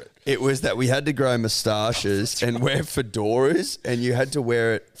remember it. It was that we had to grow moustaches and wear fedoras, and you had to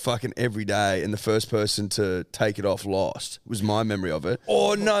wear it fucking every day, and the first person to take it off lost, was my memory of it.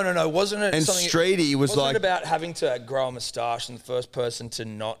 Oh, no. Wasn't it And something... Streety was wasn't like... it about having to grow a moustache and the first person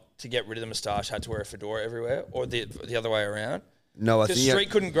to get rid of the moustache had to wear a fedora everywhere? Or the other way around? No, I think... Because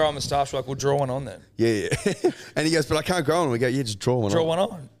Street couldn't grow a moustache. We're like, we'll draw one on then. Yeah. And he goes, but I can't grow one. We go, yeah, just draw one on. Draw one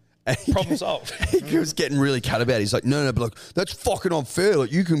on. Problem solved. He was getting really cut about it. He's like, no, but like, that's fucking unfair.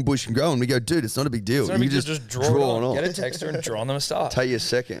 Like, you can bush and grow. And we go, dude, it's not a big deal. It's not You big can deal, just draw it on. Get a texture and draw on the moustache. Take you a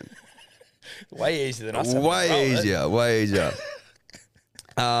second. Way easier than us. having to Way roll it. easier. Way easier.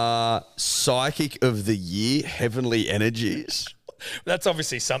 Psychic of the Year, Heavenly Energies. That's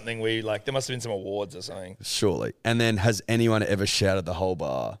obviously something we like. There must have been some awards or something. Surely. And then, has anyone ever shouted the whole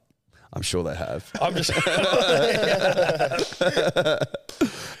bar? I'm sure they have. I'm just.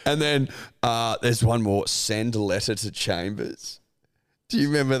 And then there's one more. Send letter to Chambers. Do you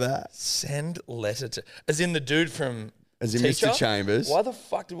remember that? Send letter to. As in the dude from. As in Teacher? Mr. Chambers. Why the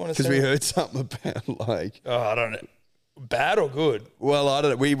fuck do we want to Because send we heard something about like... Oh, I don't know. Bad or good? Well, I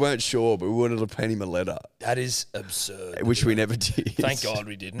don't know. We weren't sure, but we wanted to pen him a letter, That is absurd. which we never did. Thank God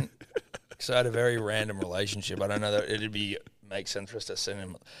we didn't. Because I had a very random relationship. I don't know that it'd make sense for us to send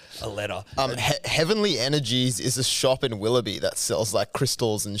him a letter. Heavenly Energies is a shop in Willoughby that sells like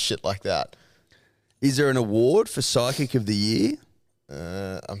crystals and shit like that. Is there an award for Psychic of the Year?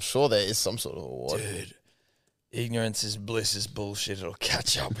 I'm sure there is some sort of award. Dude, ignorance is bliss is bullshit. It'll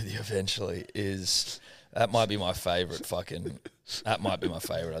catch up with you eventually. That might be my favourite that might be my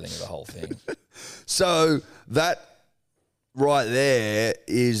favourite, I think, of the whole thing. So that right there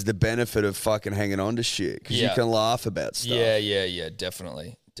is the benefit of fucking hanging on to shit, because you Yeah. can laugh about stuff. Yeah,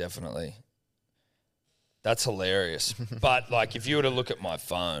 definitely. That's hilarious. But like, if you were to look at my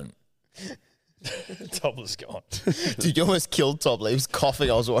phone, Tobler's gone. Dude, you almost killed Tobler. He was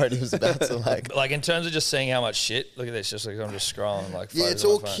coughing. I was worried he was about to Like in terms of just seeing how much shit. Look at this. Just like I'm just scrolling. Like Yeah, photos it's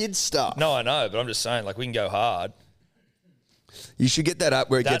on all my phone. kid stuff. No, I know, but I'm just saying. Like we can go hard. You should get that up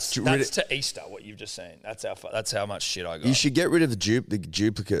where it That's gets rid of. to Easter. What you've just seen. That's how much shit I got. You should get rid of the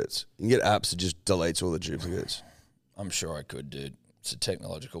duplicates. You can get apps that just deletes all the duplicates. I'm sure I could, dude. It's a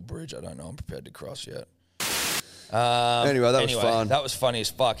technological bridge I don't know I'm prepared to cross yet. Anyway, that was fun. That was funny as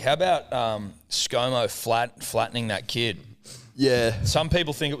fuck. How about ScoMo flattening that kid? Yeah. Some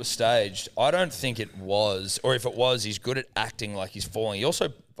people think it was staged. I don't think it was. Or if it was, he's good at acting like he's falling. He also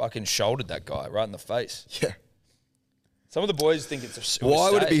fucking shouldered that guy right in the face. Yeah. Some of the boys think it was Why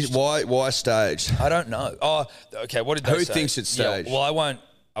would it be? staged. Why staged? I don't know. Oh, okay. What did they Who say? thinks it's staged? Yeah, well,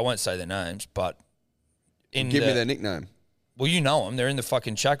 I won't say their names, but Give me their nickname. Well, you know them. They're in the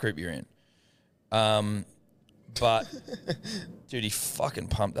fucking chat group you're in. But dude, he fucking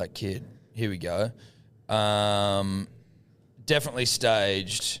pumped that kid. Here we go. Definitely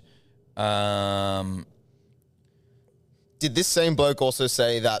staged. Did this same bloke also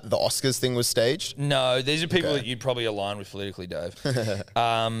say that the Oscars thing was staged? No, these are people that you'd probably align with politically, Dave.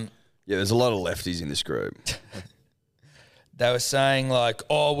 Yeah, there's a lot of lefties in this group. They were saying like,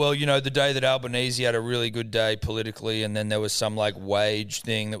 oh, well, you know, the day that Albanese had a really good day politically, and then there was some like wage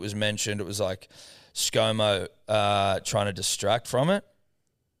thing that was mentioned. It was like ScoMo trying to distract from it.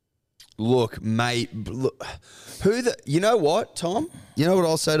 Look, mate, you know what, Tom? You know what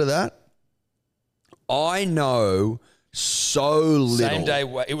I'll say to that? I know so little. Same day,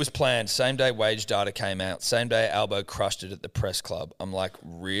 it was planned. Same day wage data came out. Same day Albo crushed it at the press club. I'm like,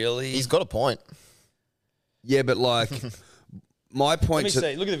 really? He's got a point. Yeah, but like, my point. Let me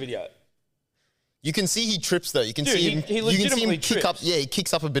see. Look at the video. You can see he trips though. You can Dude, see him. he you can see him legitimately kick up. trips. Yeah, he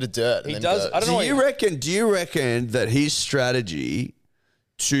kicks up a bit of dirt. He and does. Then I don't know. Do you reckon that his strategy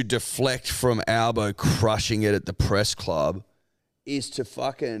to deflect from Albo crushing it at the press club is to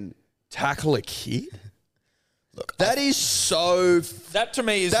fucking tackle a kid? Look, that is so. That to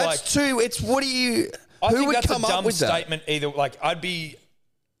me is That's like too. It's what do you? I who think would that's come a up dumb with that? statement. Either like I'd be,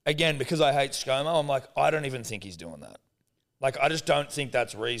 again, because I hate ScoMo. I'm like, I don't even think he's doing that. Like, I just don't think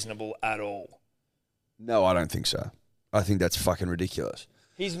that's reasonable at all. No, I don't think so. I think that's fucking ridiculous.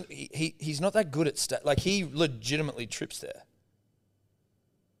 He's not that good at like he legitimately trips there.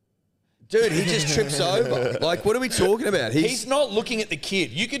 Dude, he just trips over. Like, what are we talking about? He's not looking at the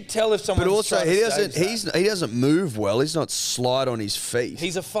kid. You could tell if someone. But also, he doesn't move well. He's not slide on his feet.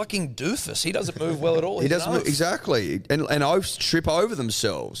 He's a fucking doofus. He doesn't move well at all. He doesn't move, exactly, and oafs trip over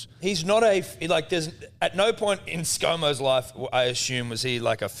themselves. He's not there's at no point in ScoMo's life, I assume, was he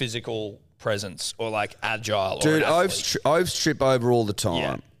like a physical presence or like agile. Dude, or oafs trip over all the time.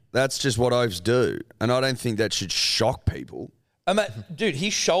 Yeah. That's just what oafs do, and I don't think that should shock people. Dude, he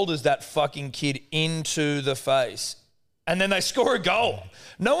shoulders that fucking kid into the face, and then they score a goal.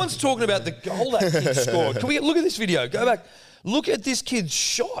 No one's talking about the goal that kid scored. Can we look at this video? Go back. Look at this kid's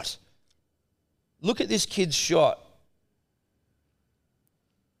shot. Look at this kid's shot.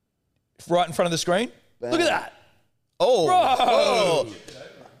 Right in front of the screen. Look at that. Oh, Bro. oh.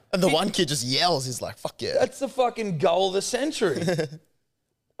 And the one kid just yells. He's like, "Fuck yeah!" That's the fucking goal of the century.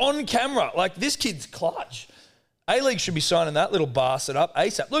 On camera. Like, this kid's clutch. A-League should be signing that little bastard up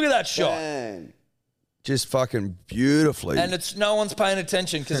ASAP. Look at that shot. Man. Just fucking beautifully. And it's no one's paying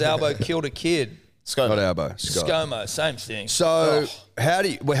attention because Albo killed a kid. Not Albo. ScoMo, same thing. So how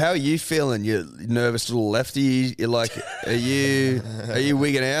are you feeling? You nervous little lefty? You're like, are you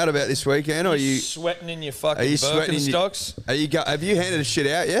wigging out about this weekend? Or are you sweating in your fucking Birkenstocks? Have you handed a shit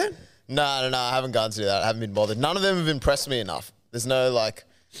out yet? No, I haven't gone to do that. I haven't been bothered. None of them have impressed me enough. There's no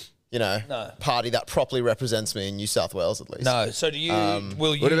party that properly represents me in New South Wales, at least. No. So do you?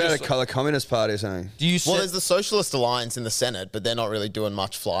 What about a colour communist party or something? Do you? Well, there's the Socialist Alliance in the Senate, but they're not really doing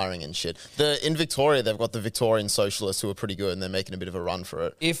much flyering and shit. In Victoria, they've got the Victorian Socialists who are pretty good, and they're making a bit of a run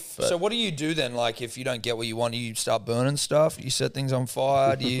for it. So what do you do then? Like, if you don't get what you want, do you start burning stuff? You set things on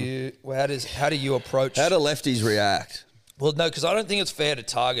fire? Do you? How do you approach? How do lefties react? Well, no, because I don't think it's fair to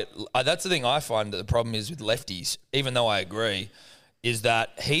target. That's the thing I find that the problem is with lefties. Even though I agree, is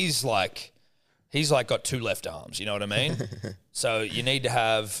that he's got two left arms, you know what I mean? So you need to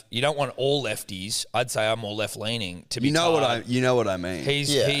have, you don't want all lefties. I'd say I'm more left leaning to be. You know what I mean. He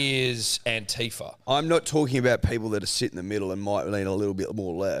is Antifa. I'm not talking about people that are sit in the middle and might lean a little bit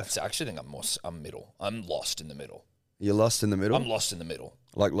more left. I actually think I'm middle. I'm lost in the middle. You're lost in the middle? I'm lost in the middle.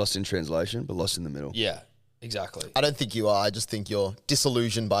 Like lost in translation, but lost in the middle. Yeah, exactly. I don't think you are. I just think you're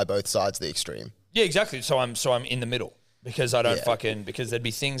disillusioned by both sides of the extreme. Yeah, exactly. So I'm in the middle because I don't because there'd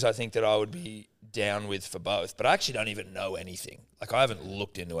be things I think that I would be down with for both, but I actually don't even know anything. Like, I haven't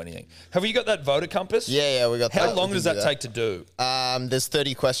looked into anything. Have you got that voter compass? Yeah, we got that. How long does that take to do? There's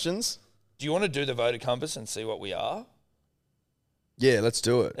 30 questions. Do you want to do the voter compass and see what we are? Yeah, let's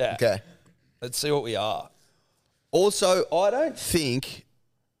do it. Yeah. Okay. Let's see what we are. Also, I don't think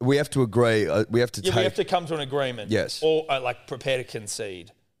we have to agree. We have to Yeah, take. we have to come to an agreement. Yes. Or like prepare to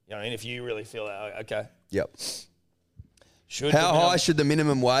concede. You know what I mean? If you really feel that, okay. Yep. Should How high should the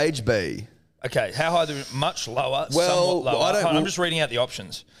minimum wage be? Okay, how high? Much lower. Well, somewhat lower. I'm just reading out the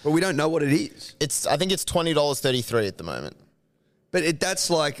options. But we don't know what it is. I think it's $20.33 at the moment. But that's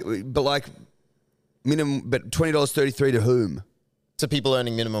like minimum. But $20.33 to whom? To people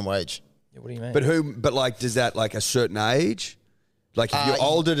earning minimum wage. Yeah, what do you mean? But who? But like, does that like a certain age? Like, if you're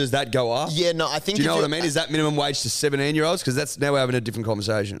older, does that go up? Yeah, no, I think. Do you know what I mean? Is that minimum wage to 17-year-olds? Because that's now we're having a different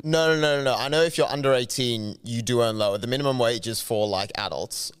conversation. No. I know if you're under 18, you do earn lower. The minimum wage is for like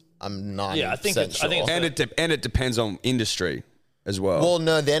adults. I'm 90% Yeah, I think it's sure. And it depends on industry as well. Well,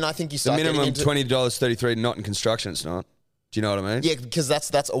 no, then I think you the start minimum getting into, $20.33, not in construction. It's not. Do you know what I mean? Yeah, because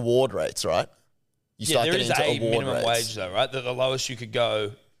that's award rates, right? You start there getting is into a award minimum rates. wage though, right? The lowest you could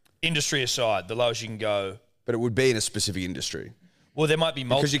go, industry aside, the lowest you can go. But it would be in a specific industry. Well, there might be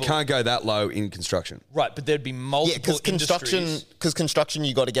multiple. Because you can't go that low in construction. Right, but there'd be multiple industries. Because construction,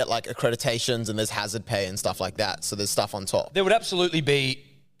 you got to get like accreditations and there's hazard pay and stuff like that. So there's stuff on top. There would absolutely be.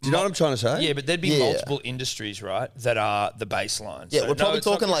 Do you know what I'm trying to say? Yeah, but there'd be multiple industries, right, that are the baseline. Yeah, we're probably it's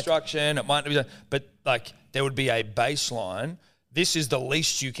not talking like construction. It might be, but like there would be a baseline. This is the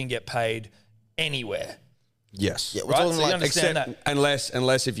least you can get paid anywhere. Yes. Yeah, we're Right? talking So you like understand Except that.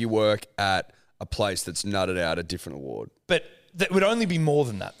 unless if you work at a place that's nutted out a different award. But that would only be more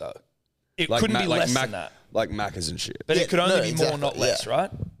than that, though. It couldn't be less than that. Like Macca's and shit. But Yeah, it could only no, be more, exactly, not less, yeah.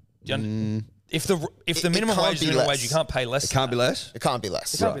 right? Do you If the It minimum can't wage is be the minimum less. wage, you can't pay less. It can't be less? It can't be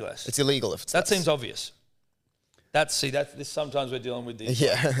less. It can't be less. It's illegal if it's That less. seems obvious. This sometimes we're dealing with these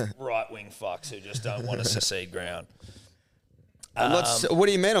right wing fucks who just don't want us to cede ground. What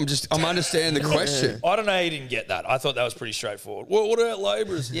do you mean? I'm understanding the question. I don't know how you didn't get that. I thought that was pretty straightforward. Well, what about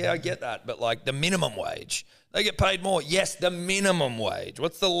labourers? Yeah, I get that. But like the minimum wage, they get paid more. Yes, the minimum wage.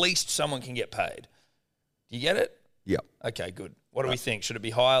 What's the least someone can get paid? Do you get it? Yep. Okay, good. What do we think? Should it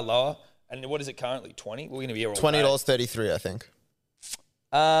be higher, lower? And what is it currently? 20? We're going to be here all day. $20.33, I think.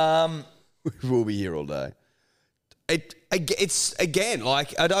 We'll be here all day. It's again,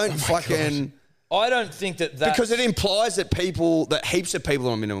 like, I don't fucking... I don't think that Because it implies that heaps of people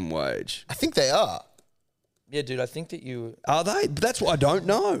are on minimum wage. I think they are. Yeah, dude, I think that you... Are they? But that's what I don't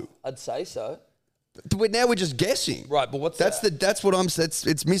know. I'd say so. Now we're just guessing. Right, but what's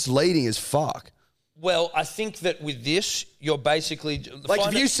it's misleading as fuck. Well, I think that with this, you're basically... Like,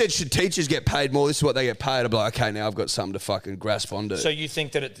 if you said, should teachers get paid more, this is what they get paid, I'd be like, okay, now I've got something to fucking grasp onto. So you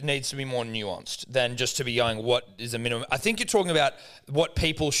think that it needs to be more nuanced than just to be going, what is the minimum? I think you're talking about what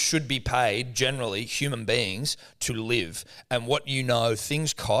people should be paid, generally, human beings, to live. And what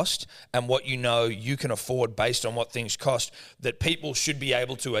things cost and what you can afford based on what things cost, that people should be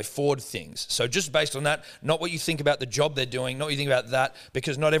able to afford things. So just based on that, not what you think about the job they're doing, not what you think about that,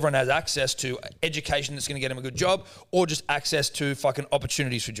 because not everyone has access to education that's going to get them a good job, or just access to fucking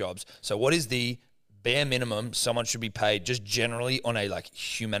opportunities for jobs. So what is the bare minimum someone should be paid just generally on a like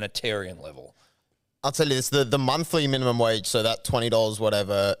humanitarian level? I'll tell you this, the monthly minimum wage, so that $20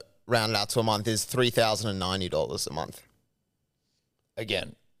 whatever, rounded out to a month, is $3,090 a month.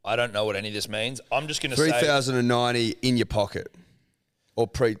 Again, I don't know what any of this means. I'm just going to say... $3,090 in your pocket.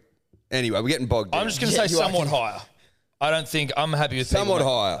 Anyway, we're getting bogged down. I'm just going to say somewhat higher. I don't think... I'm happy with somewhat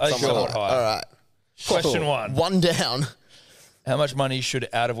people. higher. I think somewhat higher. All right. Question one. One down. How much money should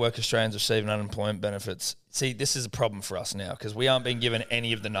out-of-work Australians receive in unemployment benefits? See, this is a problem for us now because we aren't being given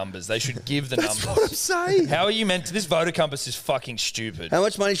any of the numbers. They should give the numbers. That's what I'm saying. How are you meant to... This voter compass is fucking stupid. How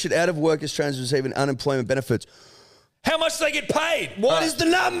much money should out-of-work Australians receive in unemployment benefits? How much do they get paid? What is the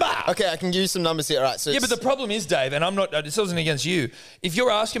number? Okay, I can give you some numbers here. All right, so Yeah, but the problem is, Dave, and I'm not. This wasn't against you. If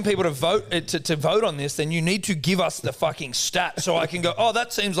you're asking people to vote to vote on this, then you need to give us the fucking stat so I can go. Oh,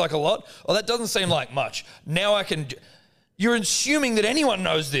 that seems like a lot. Oh, that doesn't seem like much. Now I can. You're assuming that anyone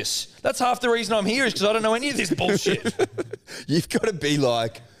knows this. That's half the reason I'm here is because I don't know any of this bullshit. You've got to be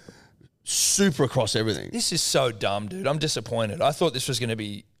like super across everything. This is so dumb, dude. I'm disappointed. I thought this was going to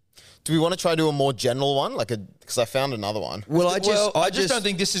be. do we want to try to do a more general one? Because I found another one. Well, I just don't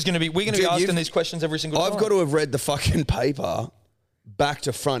think this is going to be. We're going to be asking these questions every single time. I've got to have read the fucking paper back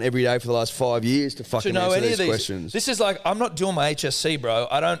to front every day for the last 5 years to fucking answer any these of these questions. This is like, I'm not doing my HSC, bro.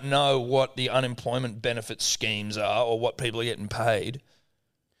 I don't know what the unemployment benefit schemes are or what people are getting paid.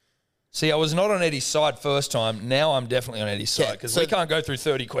 See, I was not on Eddie's side first time. Now I'm definitely on Eddie's side because we can't go through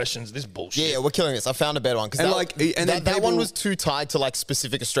 30 questions. This bullshit. Yeah, we're killing this. I found a better one because that one was too tied to like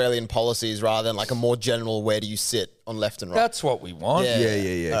specific Australian policies rather than like a more general where do you sit on left and right. That's what we want.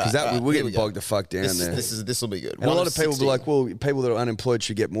 Yeah. Because we're getting bogged the fuck down there. This will be good. And a lot of people will be like, well, people that are unemployed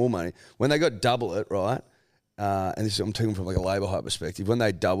should get more money. When they got double it, right? And this I'm talking from like a Labor hype perspective. When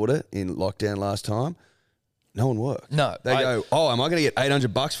they doubled it in lockdown last time, no one worked. No. They go, am I going to get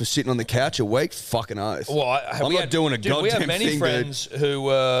 $800 for sitting on the couch a week? Fucking oath. Well, I'm not doing a goddamn thing, we have many friends who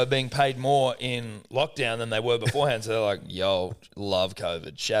were being paid more in lockdown than they were beforehand. So they're like, yo, love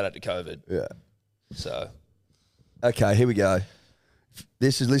COVID. Shout out to COVID. Yeah. So. Okay, here we go.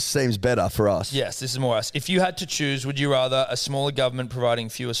 This seems better for us. Yes, this is more us. If you had to choose, would you rather a smaller government providing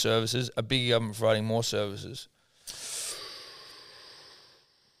fewer services, a bigger government providing more services?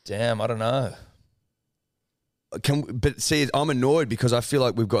 Damn, I don't know. But see, I'm annoyed because I feel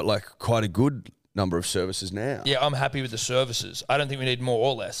like we've got like quite a good number of services now. Yeah, I'm happy with the services. I don't think we need more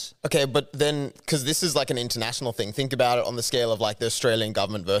or less. Okay, but then, because this is like an international thing, think about it on the scale of like the Australian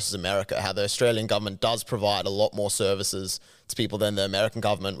government versus America, how the Australian government does provide a lot more services to people than the American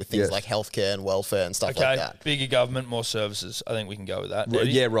government with things like healthcare and welfare and stuff like that. Bigger government, more services. I think we can go with that.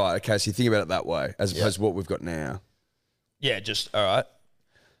 Yeah, right. Okay, so you think about it that way as opposed to what we've got now. Yeah, just, all right.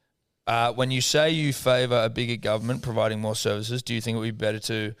 When you say you favour a bigger government providing more services, do you think it would be better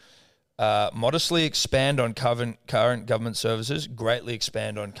to modestly expand on current government services, greatly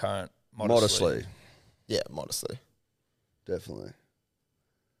expand on current modestly? Yeah, modestly. Definitely.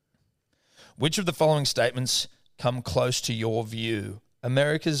 Which of the following statements come close to your view?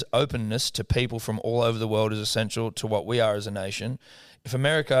 America's openness to people from all over the world is essential to what we are as a nation. If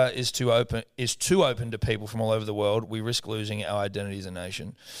America is too open to people from all over the world, we risk losing our identity as a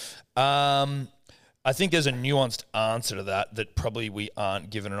nation. I think there's a nuanced answer to that probably we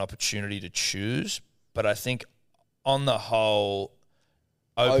aren't given an opportunity to choose. But I think on the whole,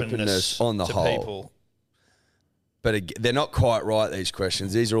 openness on the whole. People. But they're not quite right, these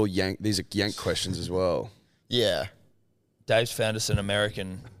questions. These are yank questions as well. Yeah. Dave's found us an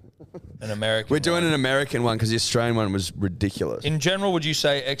American We're doing an American one because the Australian one was ridiculous. In general, would you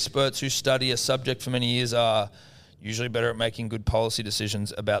say experts who study a subject for many years are usually better at making good policy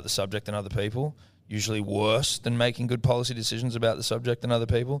decisions about the subject than other people? Usually worse than making good policy decisions about the subject than other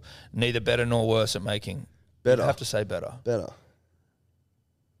people? Neither better nor worse at making. Better. You have to say better. Better.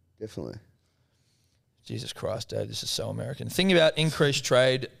 Definitely. Jesus Christ, Dave, this is so American. Thinking about increased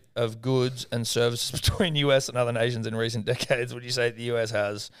trade of goods and services between US and other nations in recent decades, would you say the US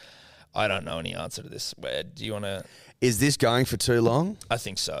has? I don't know any answer to this. Do you want to? Is this going for too long? I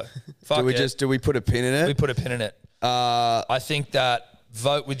think so. Do we put a pin in it? We put a pin in it. I think that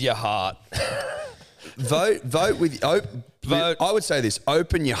vote with your heart. vote with. I would say this: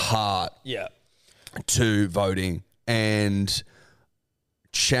 open your heart. Yeah. To voting and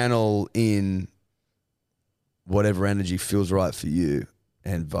channel in whatever energy feels right for you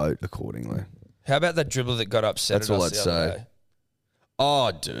and vote accordingly. How about that dribbler that got upset? That's all I'd say.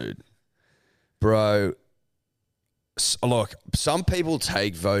 Oh, dude. Bro, look, some people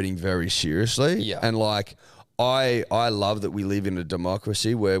take voting very seriously. Yeah. And like, I love that we live in a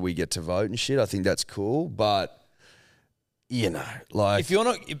democracy where we get to vote and shit. I think that's cool. But, you know, like. If you're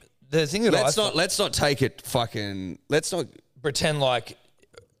not. The thing that let's not take it fucking. Let's not pretend like.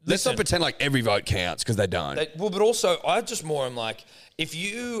 Let's not pretend like every vote counts because they don't. But also, I just more am like, if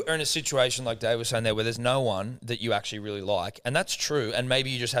you are in a situation like Dave was saying there where there's no one that you actually really like, and that's true, and maybe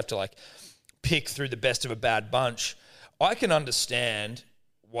you just have to like pick through the best of a bad bunch, I can understand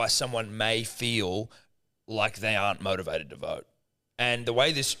why someone may feel like they aren't motivated to vote. And the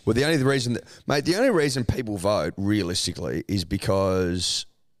way this... Well, the only reason people vote, realistically, is because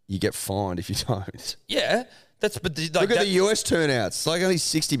you get fined if you don't. Yeah. Look at the US turnouts. It's like only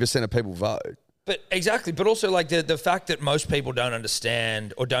 60% of people vote. But exactly. But also like the fact that most people don't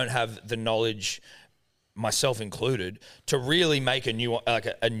understand or don't have the knowledge, myself included, to really make a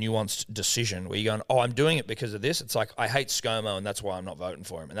nuanced decision where you're going, oh, I'm doing it because of this. It's like, I hate ScoMo and that's why I'm not voting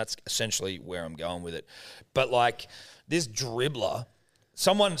for him. And that's essentially where I'm going with it. But like this dribbler,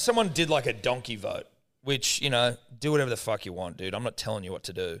 someone did like a donkey vote. Which, you know, do whatever the fuck you want, dude. I'm not telling you what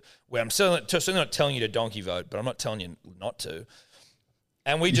to do. I'm certainly not telling you to donkey vote, but I'm not telling you not to.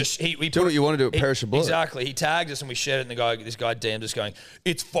 And we just... we do what you want to do at Parish of Blood. Exactly. He tagged us and we shared it, and this guy DM'd us going,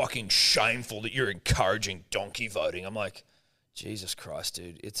 it's fucking shameful that you're encouraging donkey voting. I'm like, Jesus Christ,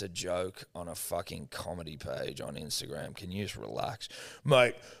 dude. It's a joke on a fucking comedy page on Instagram. Can you just relax?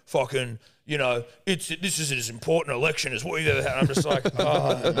 Mate, fucking, you know, this is as important an election as what you've ever had. I'm just like,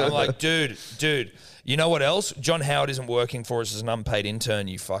 oh. I'm like, dude. You know what else? John Howard isn't working for us as an unpaid intern,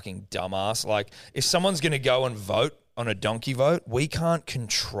 you fucking dumbass. Like, if someone's going to go and vote on a donkey vote, we can't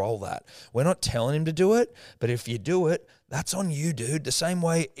control that. We're not telling him to do it, but if you do it, that's on you, dude. The same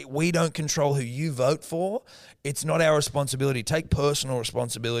way we don't control who you vote for, it's not our responsibility. Take personal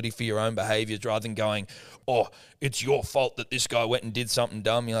responsibility for your own behaviours rather than going, oh, it's your fault that this guy went and did something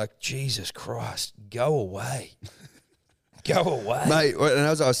dumb. You're like, Jesus Christ, go away. Go away. Mate, and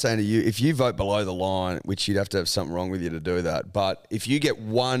as I was saying to you, if you vote below the line, which you'd have to have something wrong with you to do that, but if you get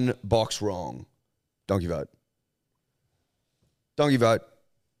one box wrong, donkey vote. Donkey vote.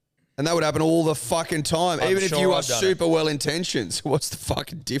 And that would happen all the fucking time. Even if you are super well-intentioned. What's the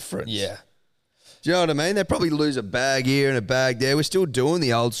fucking difference? Yeah. Do you know what I mean? They probably lose a bag here and a bag there. We're still doing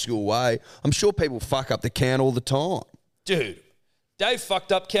the old school way. I'm sure people fuck up the count all the time. Dude, Dave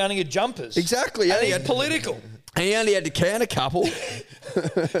fucked up counting your jumpers. Exactly. And he's political. And he only had to count a couple.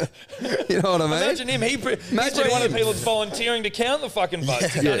 You know what I mean? Imagine him. He's one of the people that's volunteering to count the fucking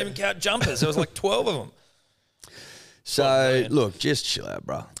votes. He can't even count jumpers. There was like 12 of them. So, look, just chill out,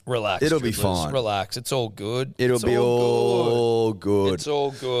 bro. Relax. It'll be fine. Relax. It's all good. It'll be all good. It's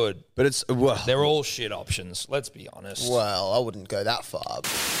all good. But it's, well, they're all shit options. Let's be honest. Well, I wouldn't go that far.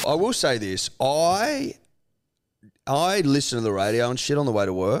 I will say this. I listen to the radio and shit on the way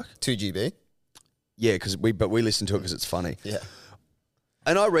to work. 2GB. Yeah, but we listen to it because it's funny. Yeah.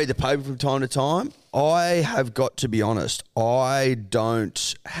 And I read the paper from time to time. I have got to be honest. I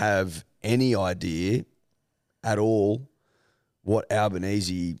don't have any idea at all what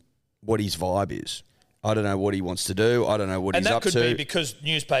Albanese, what his vibe is. I don't know what he wants to do. I don't know what he's up to. And that could be because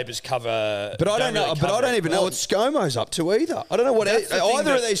newspapers cover. But I don't know. But I don't even know what ScoMo's up to either. I don't know what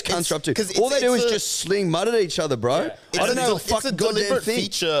either of these cunts are up to. All they do is just sling mud at each other, bro. Yeah. I don't know. It's a deliberate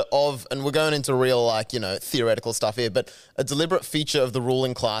feature of, and we're going into real, like, you know, theoretical stuff here, but a deliberate feature of the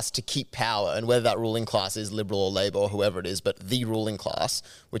ruling class to keep power, and whether that ruling class is Liberal or Labor or whoever it is, but the ruling class,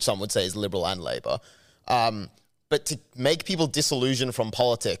 which some would say is Liberal and Labor. But to make people disillusioned from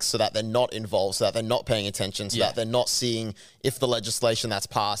politics so that they're not involved, so that they're not paying attention, so that they're not seeing if the legislation that's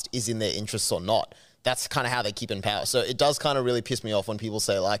passed is in their interests or not. That's kind of how they keep in power. So it does kind of really piss me off when people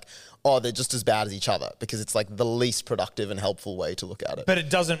say, like, oh, they're just as bad as each other, because it's like the least productive and helpful way to look at it. But it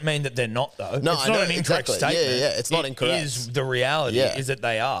doesn't mean that they're not, though. No, it's not an incorrect statement. Yeah, it's not incorrect. It is the reality is that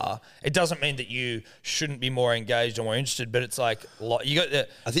they are. It doesn't mean that you shouldn't be more engaged or more interested, but it's like you got the.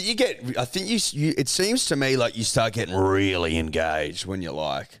 It seems to me like you start getting really engaged when you're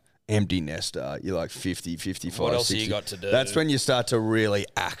like empty nester. You're like 50, 55, What else 60. have you got to do? That's when you start to really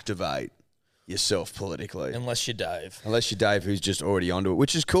activate yourself politically. Unless you're Dave. Who's just already onto it,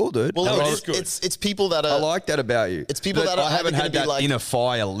 which is cool, dude. Well, it is good. It's people that are. I like that about you. It's people that are. I haven't had that like, inner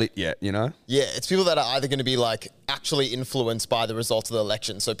fire lit yet, you know? Yeah, it's people that are either going to be like actually influenced by the results of the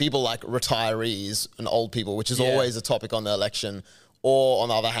election. So people like retirees and old people, which is always a topic on the election, or on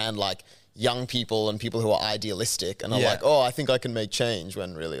the other hand, like young people and people who are idealistic and are like, oh, I think I can make change,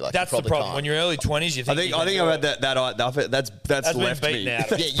 when really, like, that's you the problem. can't. When you're early 20s, you think. I think I've had that's left been beaten me. out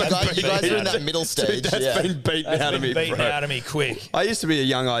of me. Yeah, you guys are in that middle stage. Dude, that's been beaten out of me. Out of me quick. I used to be a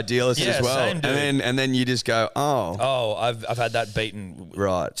young idealist as well, same, dude. and then you just go, oh, I've had that beaten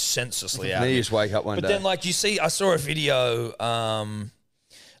senselessly out. Then of you me. just wake up one day. But then, like, you see, I saw a video,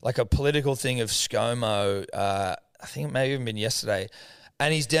 like a political thing of ScoMo. I think it may have even been yesterday.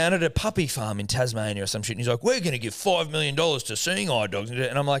 And he's down at a puppy farm in Tasmania or some shit. And he's like, we're going to give $5 million to seeing eye dogs. And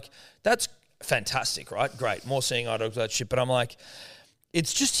I'm like, that's fantastic, right? Great. More seeing eye dogs, that shit. But I'm like,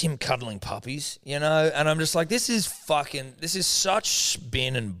 it's just him cuddling puppies, you know? And I'm just like, this is such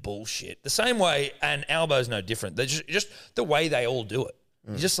spin and bullshit. The same way, and Albo's no different. They're just the way they all do it.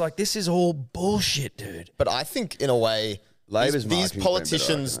 You're just like, this is all bullshit, dude. But I think, in a way, these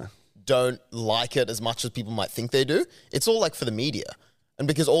politicians don't like it as much as people might think they do. It's all like for the media. And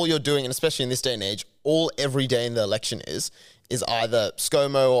because all you're doing, and especially in this day and age, all every day in the election is either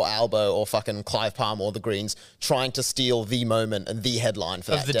ScoMo or Albo or fucking Clive Palmer or the Greens trying to steal the moment and the headline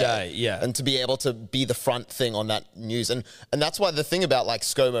for that day. Yeah. And to be able to be the front thing on that news. And that's why the thing about, like,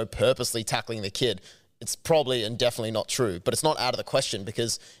 ScoMo purposely tackling the kid, it's probably and definitely not true, but it's not out of the question,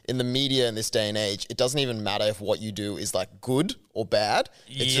 because in the media in this day and age, it doesn't even matter if what you do is, like, good or bad.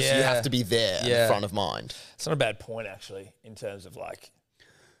 It's just you have to be there and front of mind. It's not a bad point, actually, in terms of, like,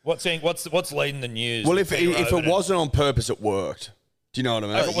 what's leading the news. Well, if it wasn't on purpose, it worked. Do you know what I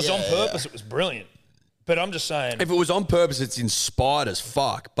mean? If it was on purpose, it was brilliant. But I'm just saying, if it was on purpose, it's inspired as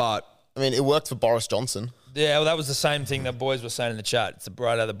fuck. But I mean, it worked for Boris Johnson. Yeah, well, that was the same thing that boys were saying in the chat. It's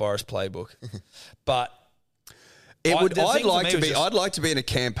right out of the Boris playbook. But I'd like to be in a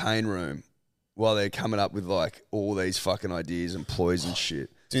campaign room while they're coming up with like all these fucking ideas and ploys and shit.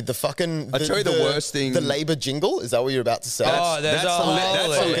 Dude, the fucking... I tell you the worst thing... The Labour jingle? Is that what you're about to say? That's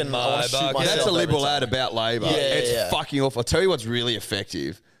a Liberal ad about Labor. Yeah, it's fucking awful. I'll tell you what's really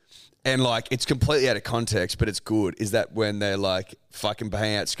effective, and like it's completely out of context, but it's good, is that when they're like fucking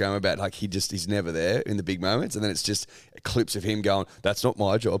paying out scum about like he's never there in the big moments, and then it's just clips of him going, "That's not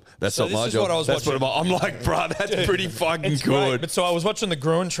my job. That's not my job." I'm like, bro, that's pretty fucking good. Great. But so I was watching the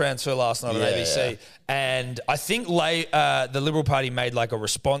Gruen transfer last night on ABC, and I think the Liberal Party made like a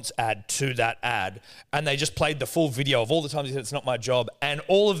response ad to that ad, and they just played the full video of all the times he said it's not my job, and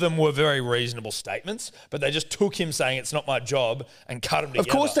all of them were very reasonable statements, but they just took him saying it's not my job and cut him together.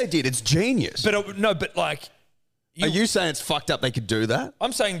 Of course they did. It's genius. But but like. Are you saying it's fucked up they could do that?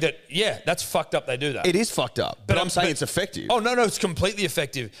 I'm saying that, that's fucked up they do that. It is fucked up, but I'm saying it's effective. Oh, no, it's completely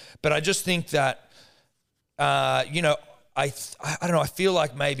effective. But I just think that, I don't know, I feel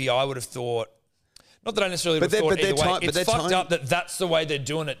like maybe I would have thought, not that I necessarily would have thought either way, it's fucked up that that's the way they're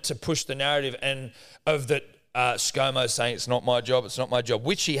doing it to push the narrative and of that ScoMo saying it's not my job,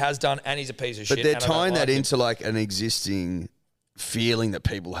 which he has done, and he's a piece of shit. But they're tying that into like an existing feeling that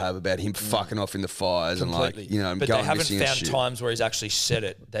people have about him fucking off in the fires. Completely. And like, but going they haven't missing found times where he's actually said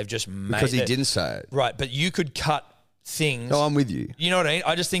it. They've just made because he it. didn't say it. Right, but you could cut things. No, I'm with you. You know what I mean?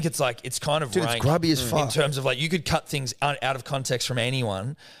 I just think it's like, it's kind of Dude, rank it's grubby as fuck. in terms of like, you could cut things out of context from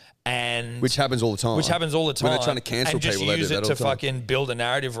anyone. And which happens all the time. When they're trying to cancel people, and they just use do it that to fucking build a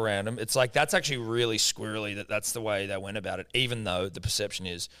narrative around them. It's like, that's actually really squirrely that's the way they went about it, even though the perception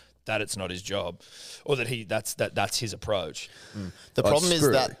is that it's not his job, or that that's his approach. The problem is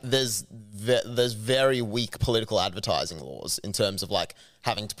that there's very weak political advertising laws in terms of like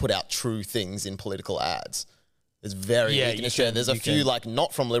having to put out true things in political ads. There's very weak in Australia. There's a few like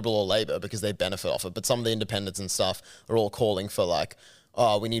not from Liberal or Labor because they benefit off it, but some of the independents and stuff are all calling for like,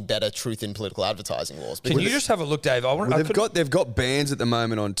 oh, we need better truth in political advertising laws. Can you just have a look, Dave? They've got bans at the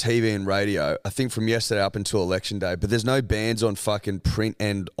moment on TV and radio, I think from yesterday up until election day, but there's no bans on fucking print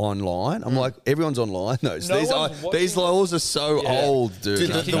and online. I'm like, everyone's online though. These laws are so old, dude.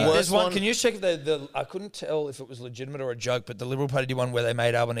 The worst one. Can you check if I couldn't tell if it was legitimate or a joke, but the Liberal Party did one where they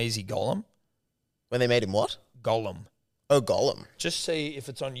made Albanese Gollum. When they made him what? Gollum. Oh, Gollum. Just see if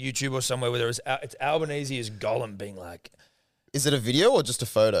it's on YouTube or somewhere where it's Albanese as Gollum being like... Is it a video or just a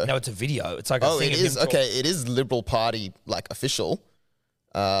photo? No, it's a video. It's like a thing. It is. Okay, it is Liberal Party, like, official.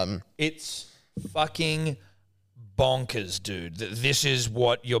 It's fucking bonkers, dude. This is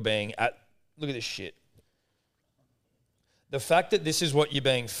what you're being at. Look at this shit. The fact that this is what you're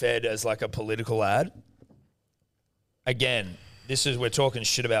being fed as like a political ad. Again, we're talking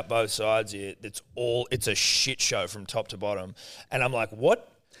shit about both sides here. It's a shit show from top to bottom. And I'm like,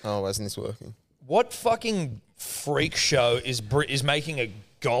 what? Oh, why isn't this working? What fucking freak show is making a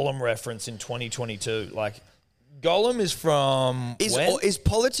Gollum reference in 2022? Like, Gollum is from Is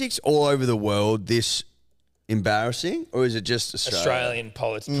politics all over the world this embarrassing, or is it just Australian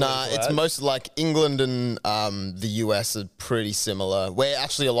politics? Nah, it's most like England and the US are pretty similar. We're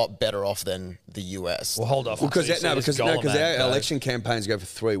actually a lot better off than the US. Well, hold off. Because our election campaigns go for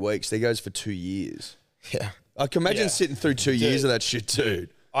 3 weeks. They goes for 2 years. Yeah. I can imagine sitting through 2 years of that shit, dude.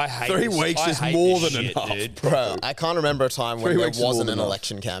 I hate 3 weeks is more than enough, dude. Bro, I can't remember a time when there wasn't an enough.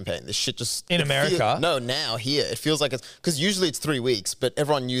 election campaign. This shit just... In America? Now, here. It feels like it's... Because usually it's 3 weeks, but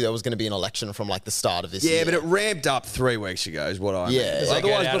everyone knew there was going to be an election from like the start of this year. Yeah, but it ramped up 3 weeks ago is what I mean. Yeah.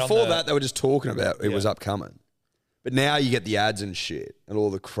 Otherwise, before that, they were just talking about it was upcoming. But now you get the ads and shit and all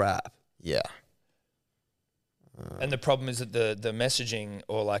the crap. Yeah. And the problem is that the messaging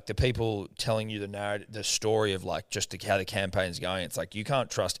or like the people telling you the narrative, the story of like just how the campaign's going, it's like you can't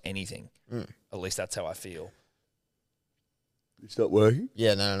trust anything. At least that's how I feel. It's not working?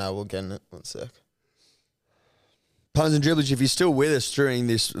 Yeah, no, we'll get in it. 1 sec. Puns and dribblage, if you're still with us during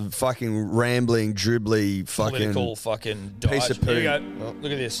this fucking rambling, dribbly, fucking... Political fucking piece of poo. Here you go.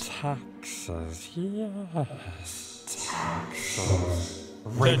 Look at this. Taxes, yes. Taxes.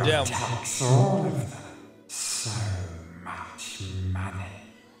 Turn it down. Tax all of them. So much money.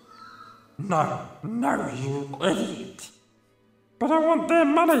 No, you idiot. But I want their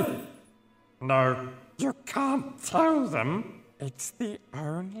money. No, you can't tell them. It's the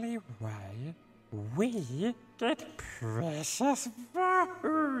only way we get precious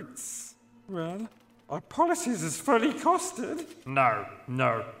votes. Well, our policies is fully costed. No,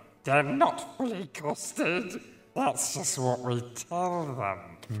 they're not fully costed. That's just what we tell them.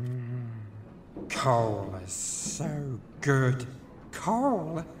 Coal is so good.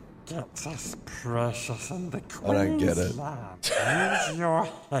 Coal gets us precious in the I don't get it. Queensland. Use your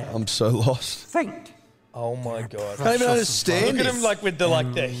head. I'm so lost. Think. Oh my god! Can't even understand Look at it. him like with the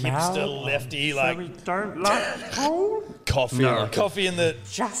hipster Now, lefty so we don't like coal? coffee, No. coffee in the.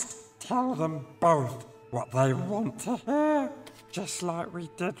 Just tell them both what they want to hear. Just like we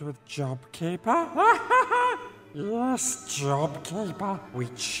did with JobKeeper. Yes, JobKeeper. We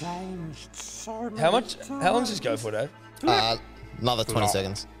changed so many How much? times. How long does this go for, Dave? Another 20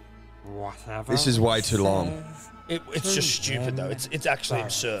 seconds. Whatever This is way we too long. says, It's just stupid though. It's actually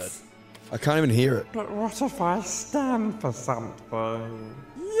absurd. I can't even hear it. But what if I stand for something?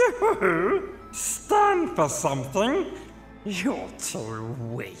 You stand for something? You're too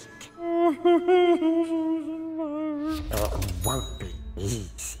weak. It won't be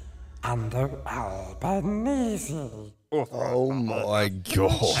easy under Albanese. Oh my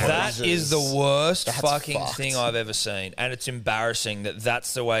god. That is the worst That's fucking fucked. thing I've ever seen, and it's embarrassing that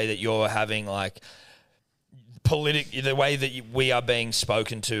that's the way that you're having like the way that we are being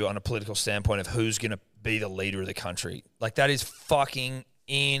spoken to on a political standpoint of who's going to be the leader of the country. Like that is fucking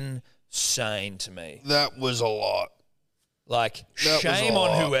insane to me. That was a lot. Like That was shame a on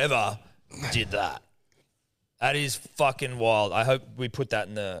lot. whoever did that. That is fucking wild. I hope we put that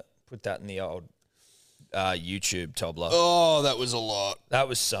in the old YouTube Tobler. Oh, that was a lot. That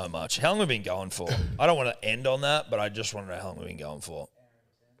was so much. How long have we been going for? I don't want to end on that, but I just want to know how long we've been going for.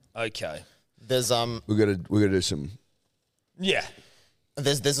 Okay. There's We gotta do some. Yeah.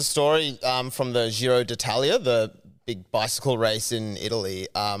 There's a story from the Giro d'Italia, the big bicycle race in Italy.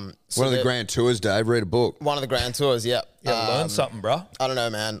 One of the Grand Tours, Dave. Read a book. One of the Grand Tours, yeah. Yeah, learn something, bro. I don't know,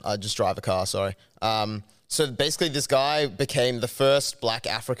 man. I just drive a car, sorry. So basically, this guy became the first black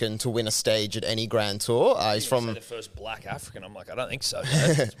African to win a stage at any Grand Tour. He's from the first black African. I'm like, I don't think so.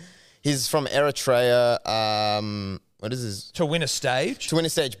 he's from Eritrea. What is his? To win a stage? To win a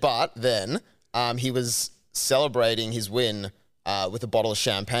stage, but then he was celebrating his win with a bottle of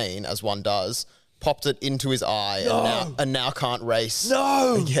champagne, as one does. Popped it into his eye, and now can't race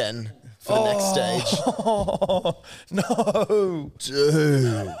again for the next stage. Oh, no.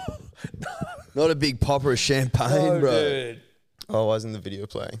 Dude. Not a big popper of champagne, bro. Dude. Oh, why isn't the video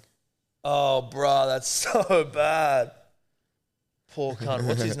playing? Oh, bro, that's so bad. Poor cunt.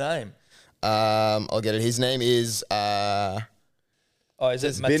 What's his name? I'll get it. His name is Is it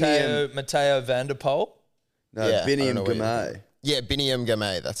Biniam. Matteo Van der Poel? No, Yeah, I don't Biniam know what you're Gamay. Biniam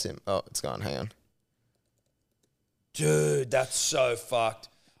Gamay. That's him. Oh, it's gone. Hang on. Dude, that's so fucked.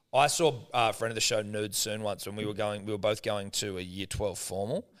 I saw a friend of the show, Nude Soon, once when we were both going to a year 12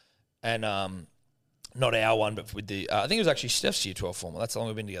 formal. And not our one, but with the, I think it was actually Steph's year 12 formal. That's how long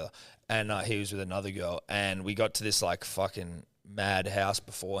we've been together. And he was with another girl. And we got to this like fucking mad house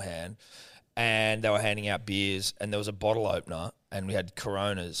beforehand. And they were handing out beers. And there was a bottle opener. And we had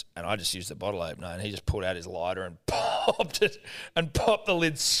Coronas. And I just used the bottle opener. And he just pulled out his lighter and popped it. And popped the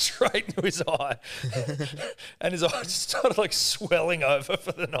lid straight into his eye. And his eye just started like swelling over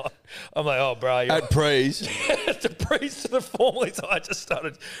for the night. I'm like, oh, bro. You're At Prees. the priest to the formal, his eye just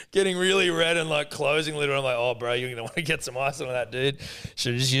started getting really red and like closing literally. I'm like, oh, bro, you're going to want to get some ice on that, dude.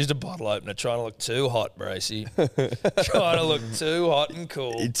 Should have just used a bottle opener. Trying to look too hot, Bracey. Trying to look too hot and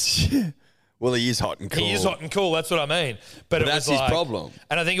cool. Well, he is hot and cool. He is hot and cool. That's what I mean. But That's was his like, problem.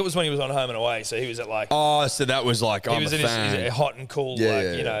 And I think it was when he was on Home and Away. So he was at like, Oh, so that was like, he I'm was a in fan. his hot and cool. Yeah, like,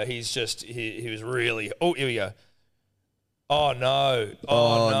 yeah, you know, yeah. he's just, he was really, oh, here we go. Oh, no.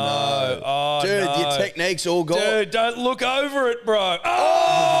 Oh, no. Oh, Dude, no. your technique's all gone. Dude, don't look over it, bro.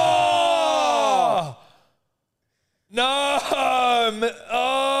 Oh! No!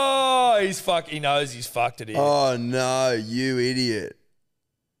 Oh, he knows he's fucked it here. Oh, no, you idiot.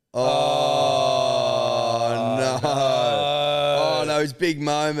 Oh, no. Oh, no, his big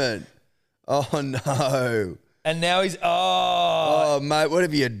moment. Oh, no. And now he's, Oh, mate, what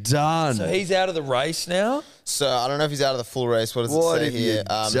have you done? So he's out of the race now? So I don't know if he's out of the full race. What does What it say have here? you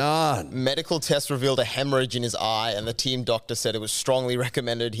done? Medical tests revealed a hemorrhage in his eye, and the team doctor said it was strongly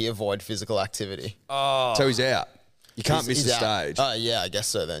recommended he avoid physical activity. Oh, So he's out. You can't miss He's the out. stage. Oh, yeah, I guess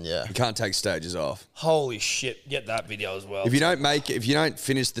so then, yeah. You can't take stages off. holy shit. Get that video as well. If you don't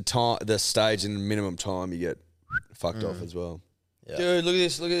finish the stage in the minimum time, you get fucked off as well. Dude, look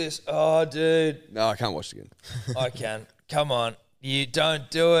at this. Oh, dude. No, I can't watch it again. I can. Come on. You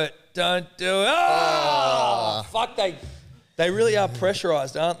don't do it. Don't do it. Oh, fuck. They really are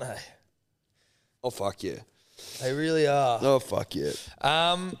pressurized, aren't they? Oh, fuck yeah. They really are. Oh, fuck yeah.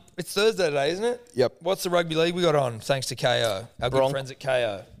 It's Thursday today, isn't it? Yep. What's the rugby league we got on? Thanks to KO. Our good friends at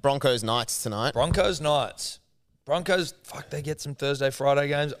KO. Broncos Knights tonight. Broncos Knights. Broncos, fuck, they get some Thursday, Friday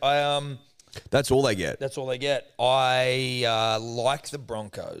games. I That's all they get. That's all they get. I like the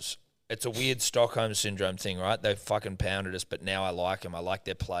Broncos. It's a weird Stockholm Syndrome thing, right? They fucking pounded us, but now I like them. I like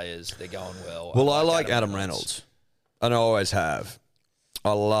their players. They're going well. Well, I like Adam Reynolds. And I always have.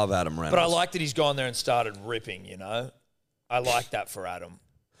 I love Adam Reynolds. But I like that he's gone there and started ripping, you know? I like that for Adam.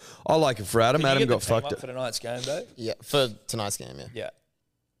 I like it for Adam. Can you Adam get got the team fucked up up. for tonight's game, Dave? Yeah, for tonight's game, yeah. Yeah.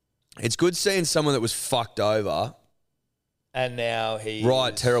 It's good seeing someone that was fucked over And now he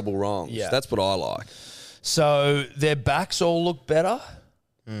right terrible wrongs. Yeah. That's what I like. So their backs all look better.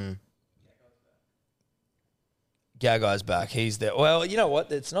 Gagai's back. He's there. Well, you know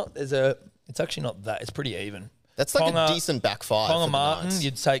what? It's not. It's actually not that. It's pretty even. That's like Ponga- a decent back five. for Ponga the Martin, Knights.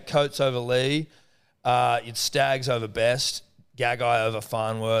 you'd take Coates over Lee. You'd Staggs over Best. Gagai over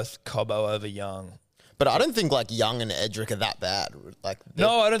Farnworth. Cobbo over Young. But I don't think like Young and Edric are that bad. Like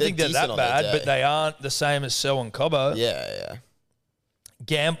No, I don't think they're decent that on their bad, day. but they aren't the same as Sel and Cobbo. Yeah.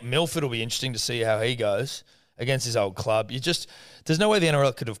 Milford will be interesting to see how he goes against his old club. There's no way the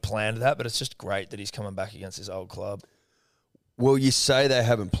NRL could have planned that, but it's just great that he's coming back against his old club. Well, you say they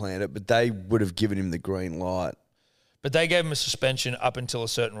haven't planned it, but they would have given him the green light. But they gave him a suspension up until a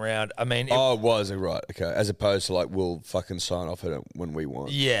certain round. I mean, Oh, it was right. Okay, as opposed to like we'll fucking sign off it when we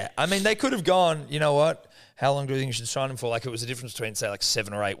want. yeah. I mean, they could have gone, you know what? How long do you think you should sign him for? Like, it was a difference between, say, like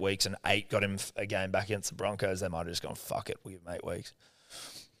 7 or 8 weeks, and 8 got him a game back against the Broncos. They might have just gone, fuck it, we'll give him 8 weeks.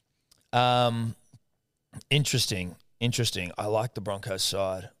 Interesting. I like the Broncos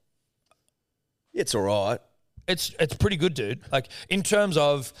side. It's all right. It's pretty good, dude. Like, in terms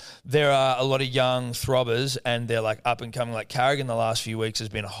of there are a lot of young throbbers and they're like up and coming. Like Carrigan the last few weeks has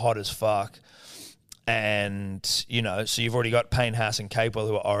been hot as fuck. And, you know, so you've already got Payne Haas and Capewell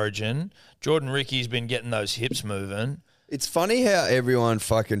who are Origin. Jordan Ricky's been getting those hips moving. It's funny how everyone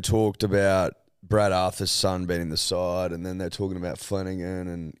fucking talked about Brad Arthur's son being in the side, and then they're talking about Flanagan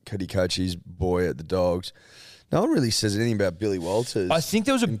and Cuddy Coachie's boy at the Dogs. No one really says anything about Billy Walters. I think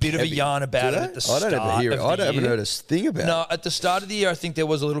there was a bit of a Kevy. yarn about Do it they? at the start. I don't ever hear it. of I the haven't year. heard a thing about No, it. at the start of the year, I think there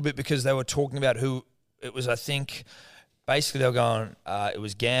was a little bit because they were talking about who it was. I think basically they were going, it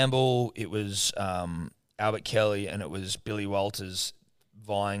was Gamble, it was Albert Kelly, and it was Billy Walters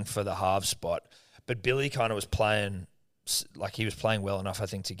vying for the half spot. But Billy kind of was playing, like he was playing well enough, I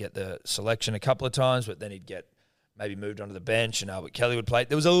think, to get the selection a couple of times, but then he'd get maybe moved onto the bench and Albert Kelly would play.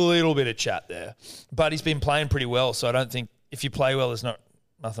 There was a little bit of chat there. But he's been playing pretty well, so I don't think if you play well, there's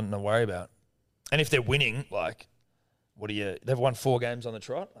nothing to worry about. And if they're winning, like, they've won 4 games on the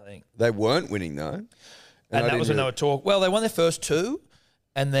trot, I think. They weren't winning though. And that was when they were talk. Well, they won their first 2,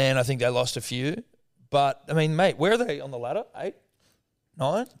 and then I think they lost a few. But, I mean, mate, where are they on the ladder? 8?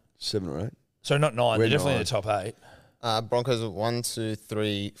 9? 7 or 8. So not 9. We're They're definitely in 9. the top 8. Broncos are 1, 2,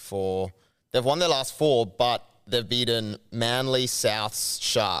 3, 4. They've won their last 4, but they've beaten Manly, Souths,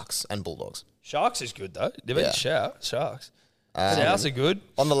 Sharks, and Bulldogs. Sharks is good, though. They've been Sharks. Souths are good.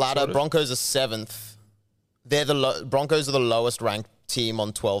 On the ladder, Sort of. Broncos are 7th. Broncos are the lowest ranked team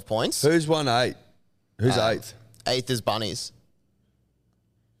on 12 points. Who's won 8? Who's 8th? 8th is Bunnies.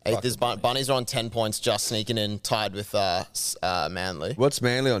 8th is Bunnies are on 10 points, just sneaking in, tied with Manly. What's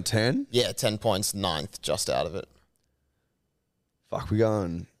Manly on 10? Yeah, 10 points, 9th, just out of it. Fuck, we're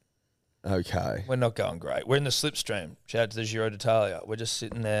going okay. We're not going great. We're in the slipstream. Shout out to the Giro d'Italia. We're just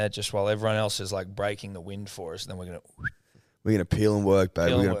sitting there just while everyone else is like breaking the wind for us. And then we're going to... We're going to peel and work, babe.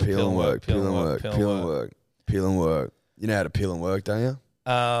 Peel We're and going to work, peel and work, peel peel and and work, work, peel peel and and work, peel and work. You know how to peel and work, don't you?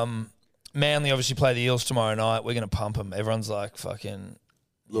 Manly obviously play the Eels tomorrow night. We're going to pump them. Everyone's like fucking...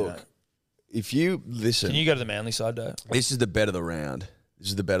 Look, if you listen... Can you go to the Manly side, though? This is the bet of the round.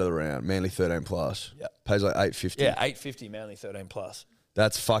 Manly 13 plus. Yeah. Pays like $8.50. Yeah, $8.50 Manly 13 plus.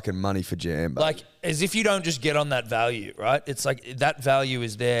 That's fucking money for jam, babe. Like, as if you don't just get on that value, right? It's like that value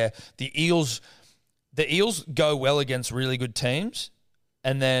is there. The Eels go well against really good teams,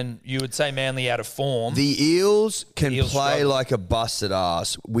 and then you would say Manly out of form. The Eels can Eels play struggle. like a busted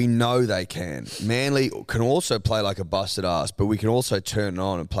ass. We know they can. Manly can also play like a busted ass, but we can also turn it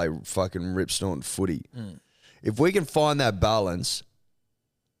on and play fucking rip snorting footy. If we can find that balance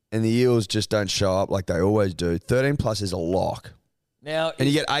and the Eels just don't show up like they always do, 13 plus is a lock. Now, And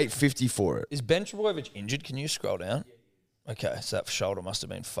you get $8.50 for it. is Ben Trebojevic injured? Can you scroll down? Okay, so that shoulder must have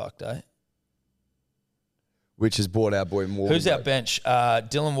been fucked, eh? Which has bought our boy Morgan. Who's our back. bench?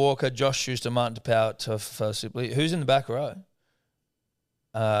 Dylan Walker, Josh Schuster, Martin DePau, Sipley. Who's in the back row?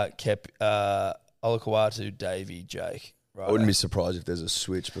 Olakawatu, Davey, Jake. Right. I wouldn't be surprised if there's a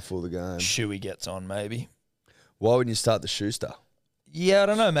switch before the game. Shuey gets on, maybe. Why wouldn't you start the Schuster? Yeah, I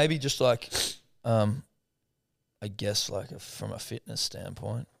don't know. Maybe just like, I guess like from a fitness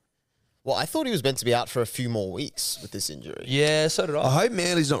standpoint. Well, I thought he was meant to be out for a few more weeks with this injury. Yeah, so did I. I hope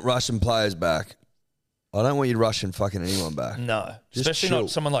Manly's not rushing players back. I don't want you rushing fucking anyone back. No, Just especially chill. not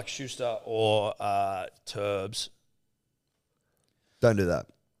someone like Schuster or Turbs. Don't do that.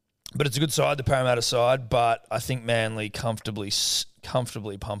 But it's a good side, the Parramatta side. But I think Manly comfortably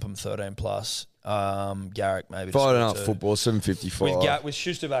pump them 13 plus. Garrick maybe. Friday night football, 7:55. With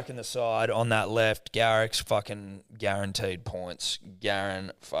Schuster back in the side on that left, Garrick's fucking guaranteed points.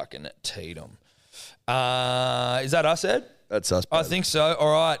 Fucking teed them. Is that us, Ed? That's us. I babe. think so.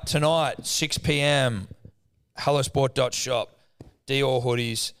 All right, tonight, 6 p.m, hellosport.shop. Dior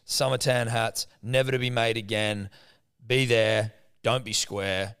hoodies, summer tan hats, never to be made again. Be there. Don't be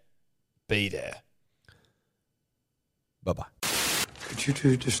square. Be there. Bye-bye. Could you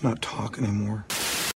two just not talk anymore?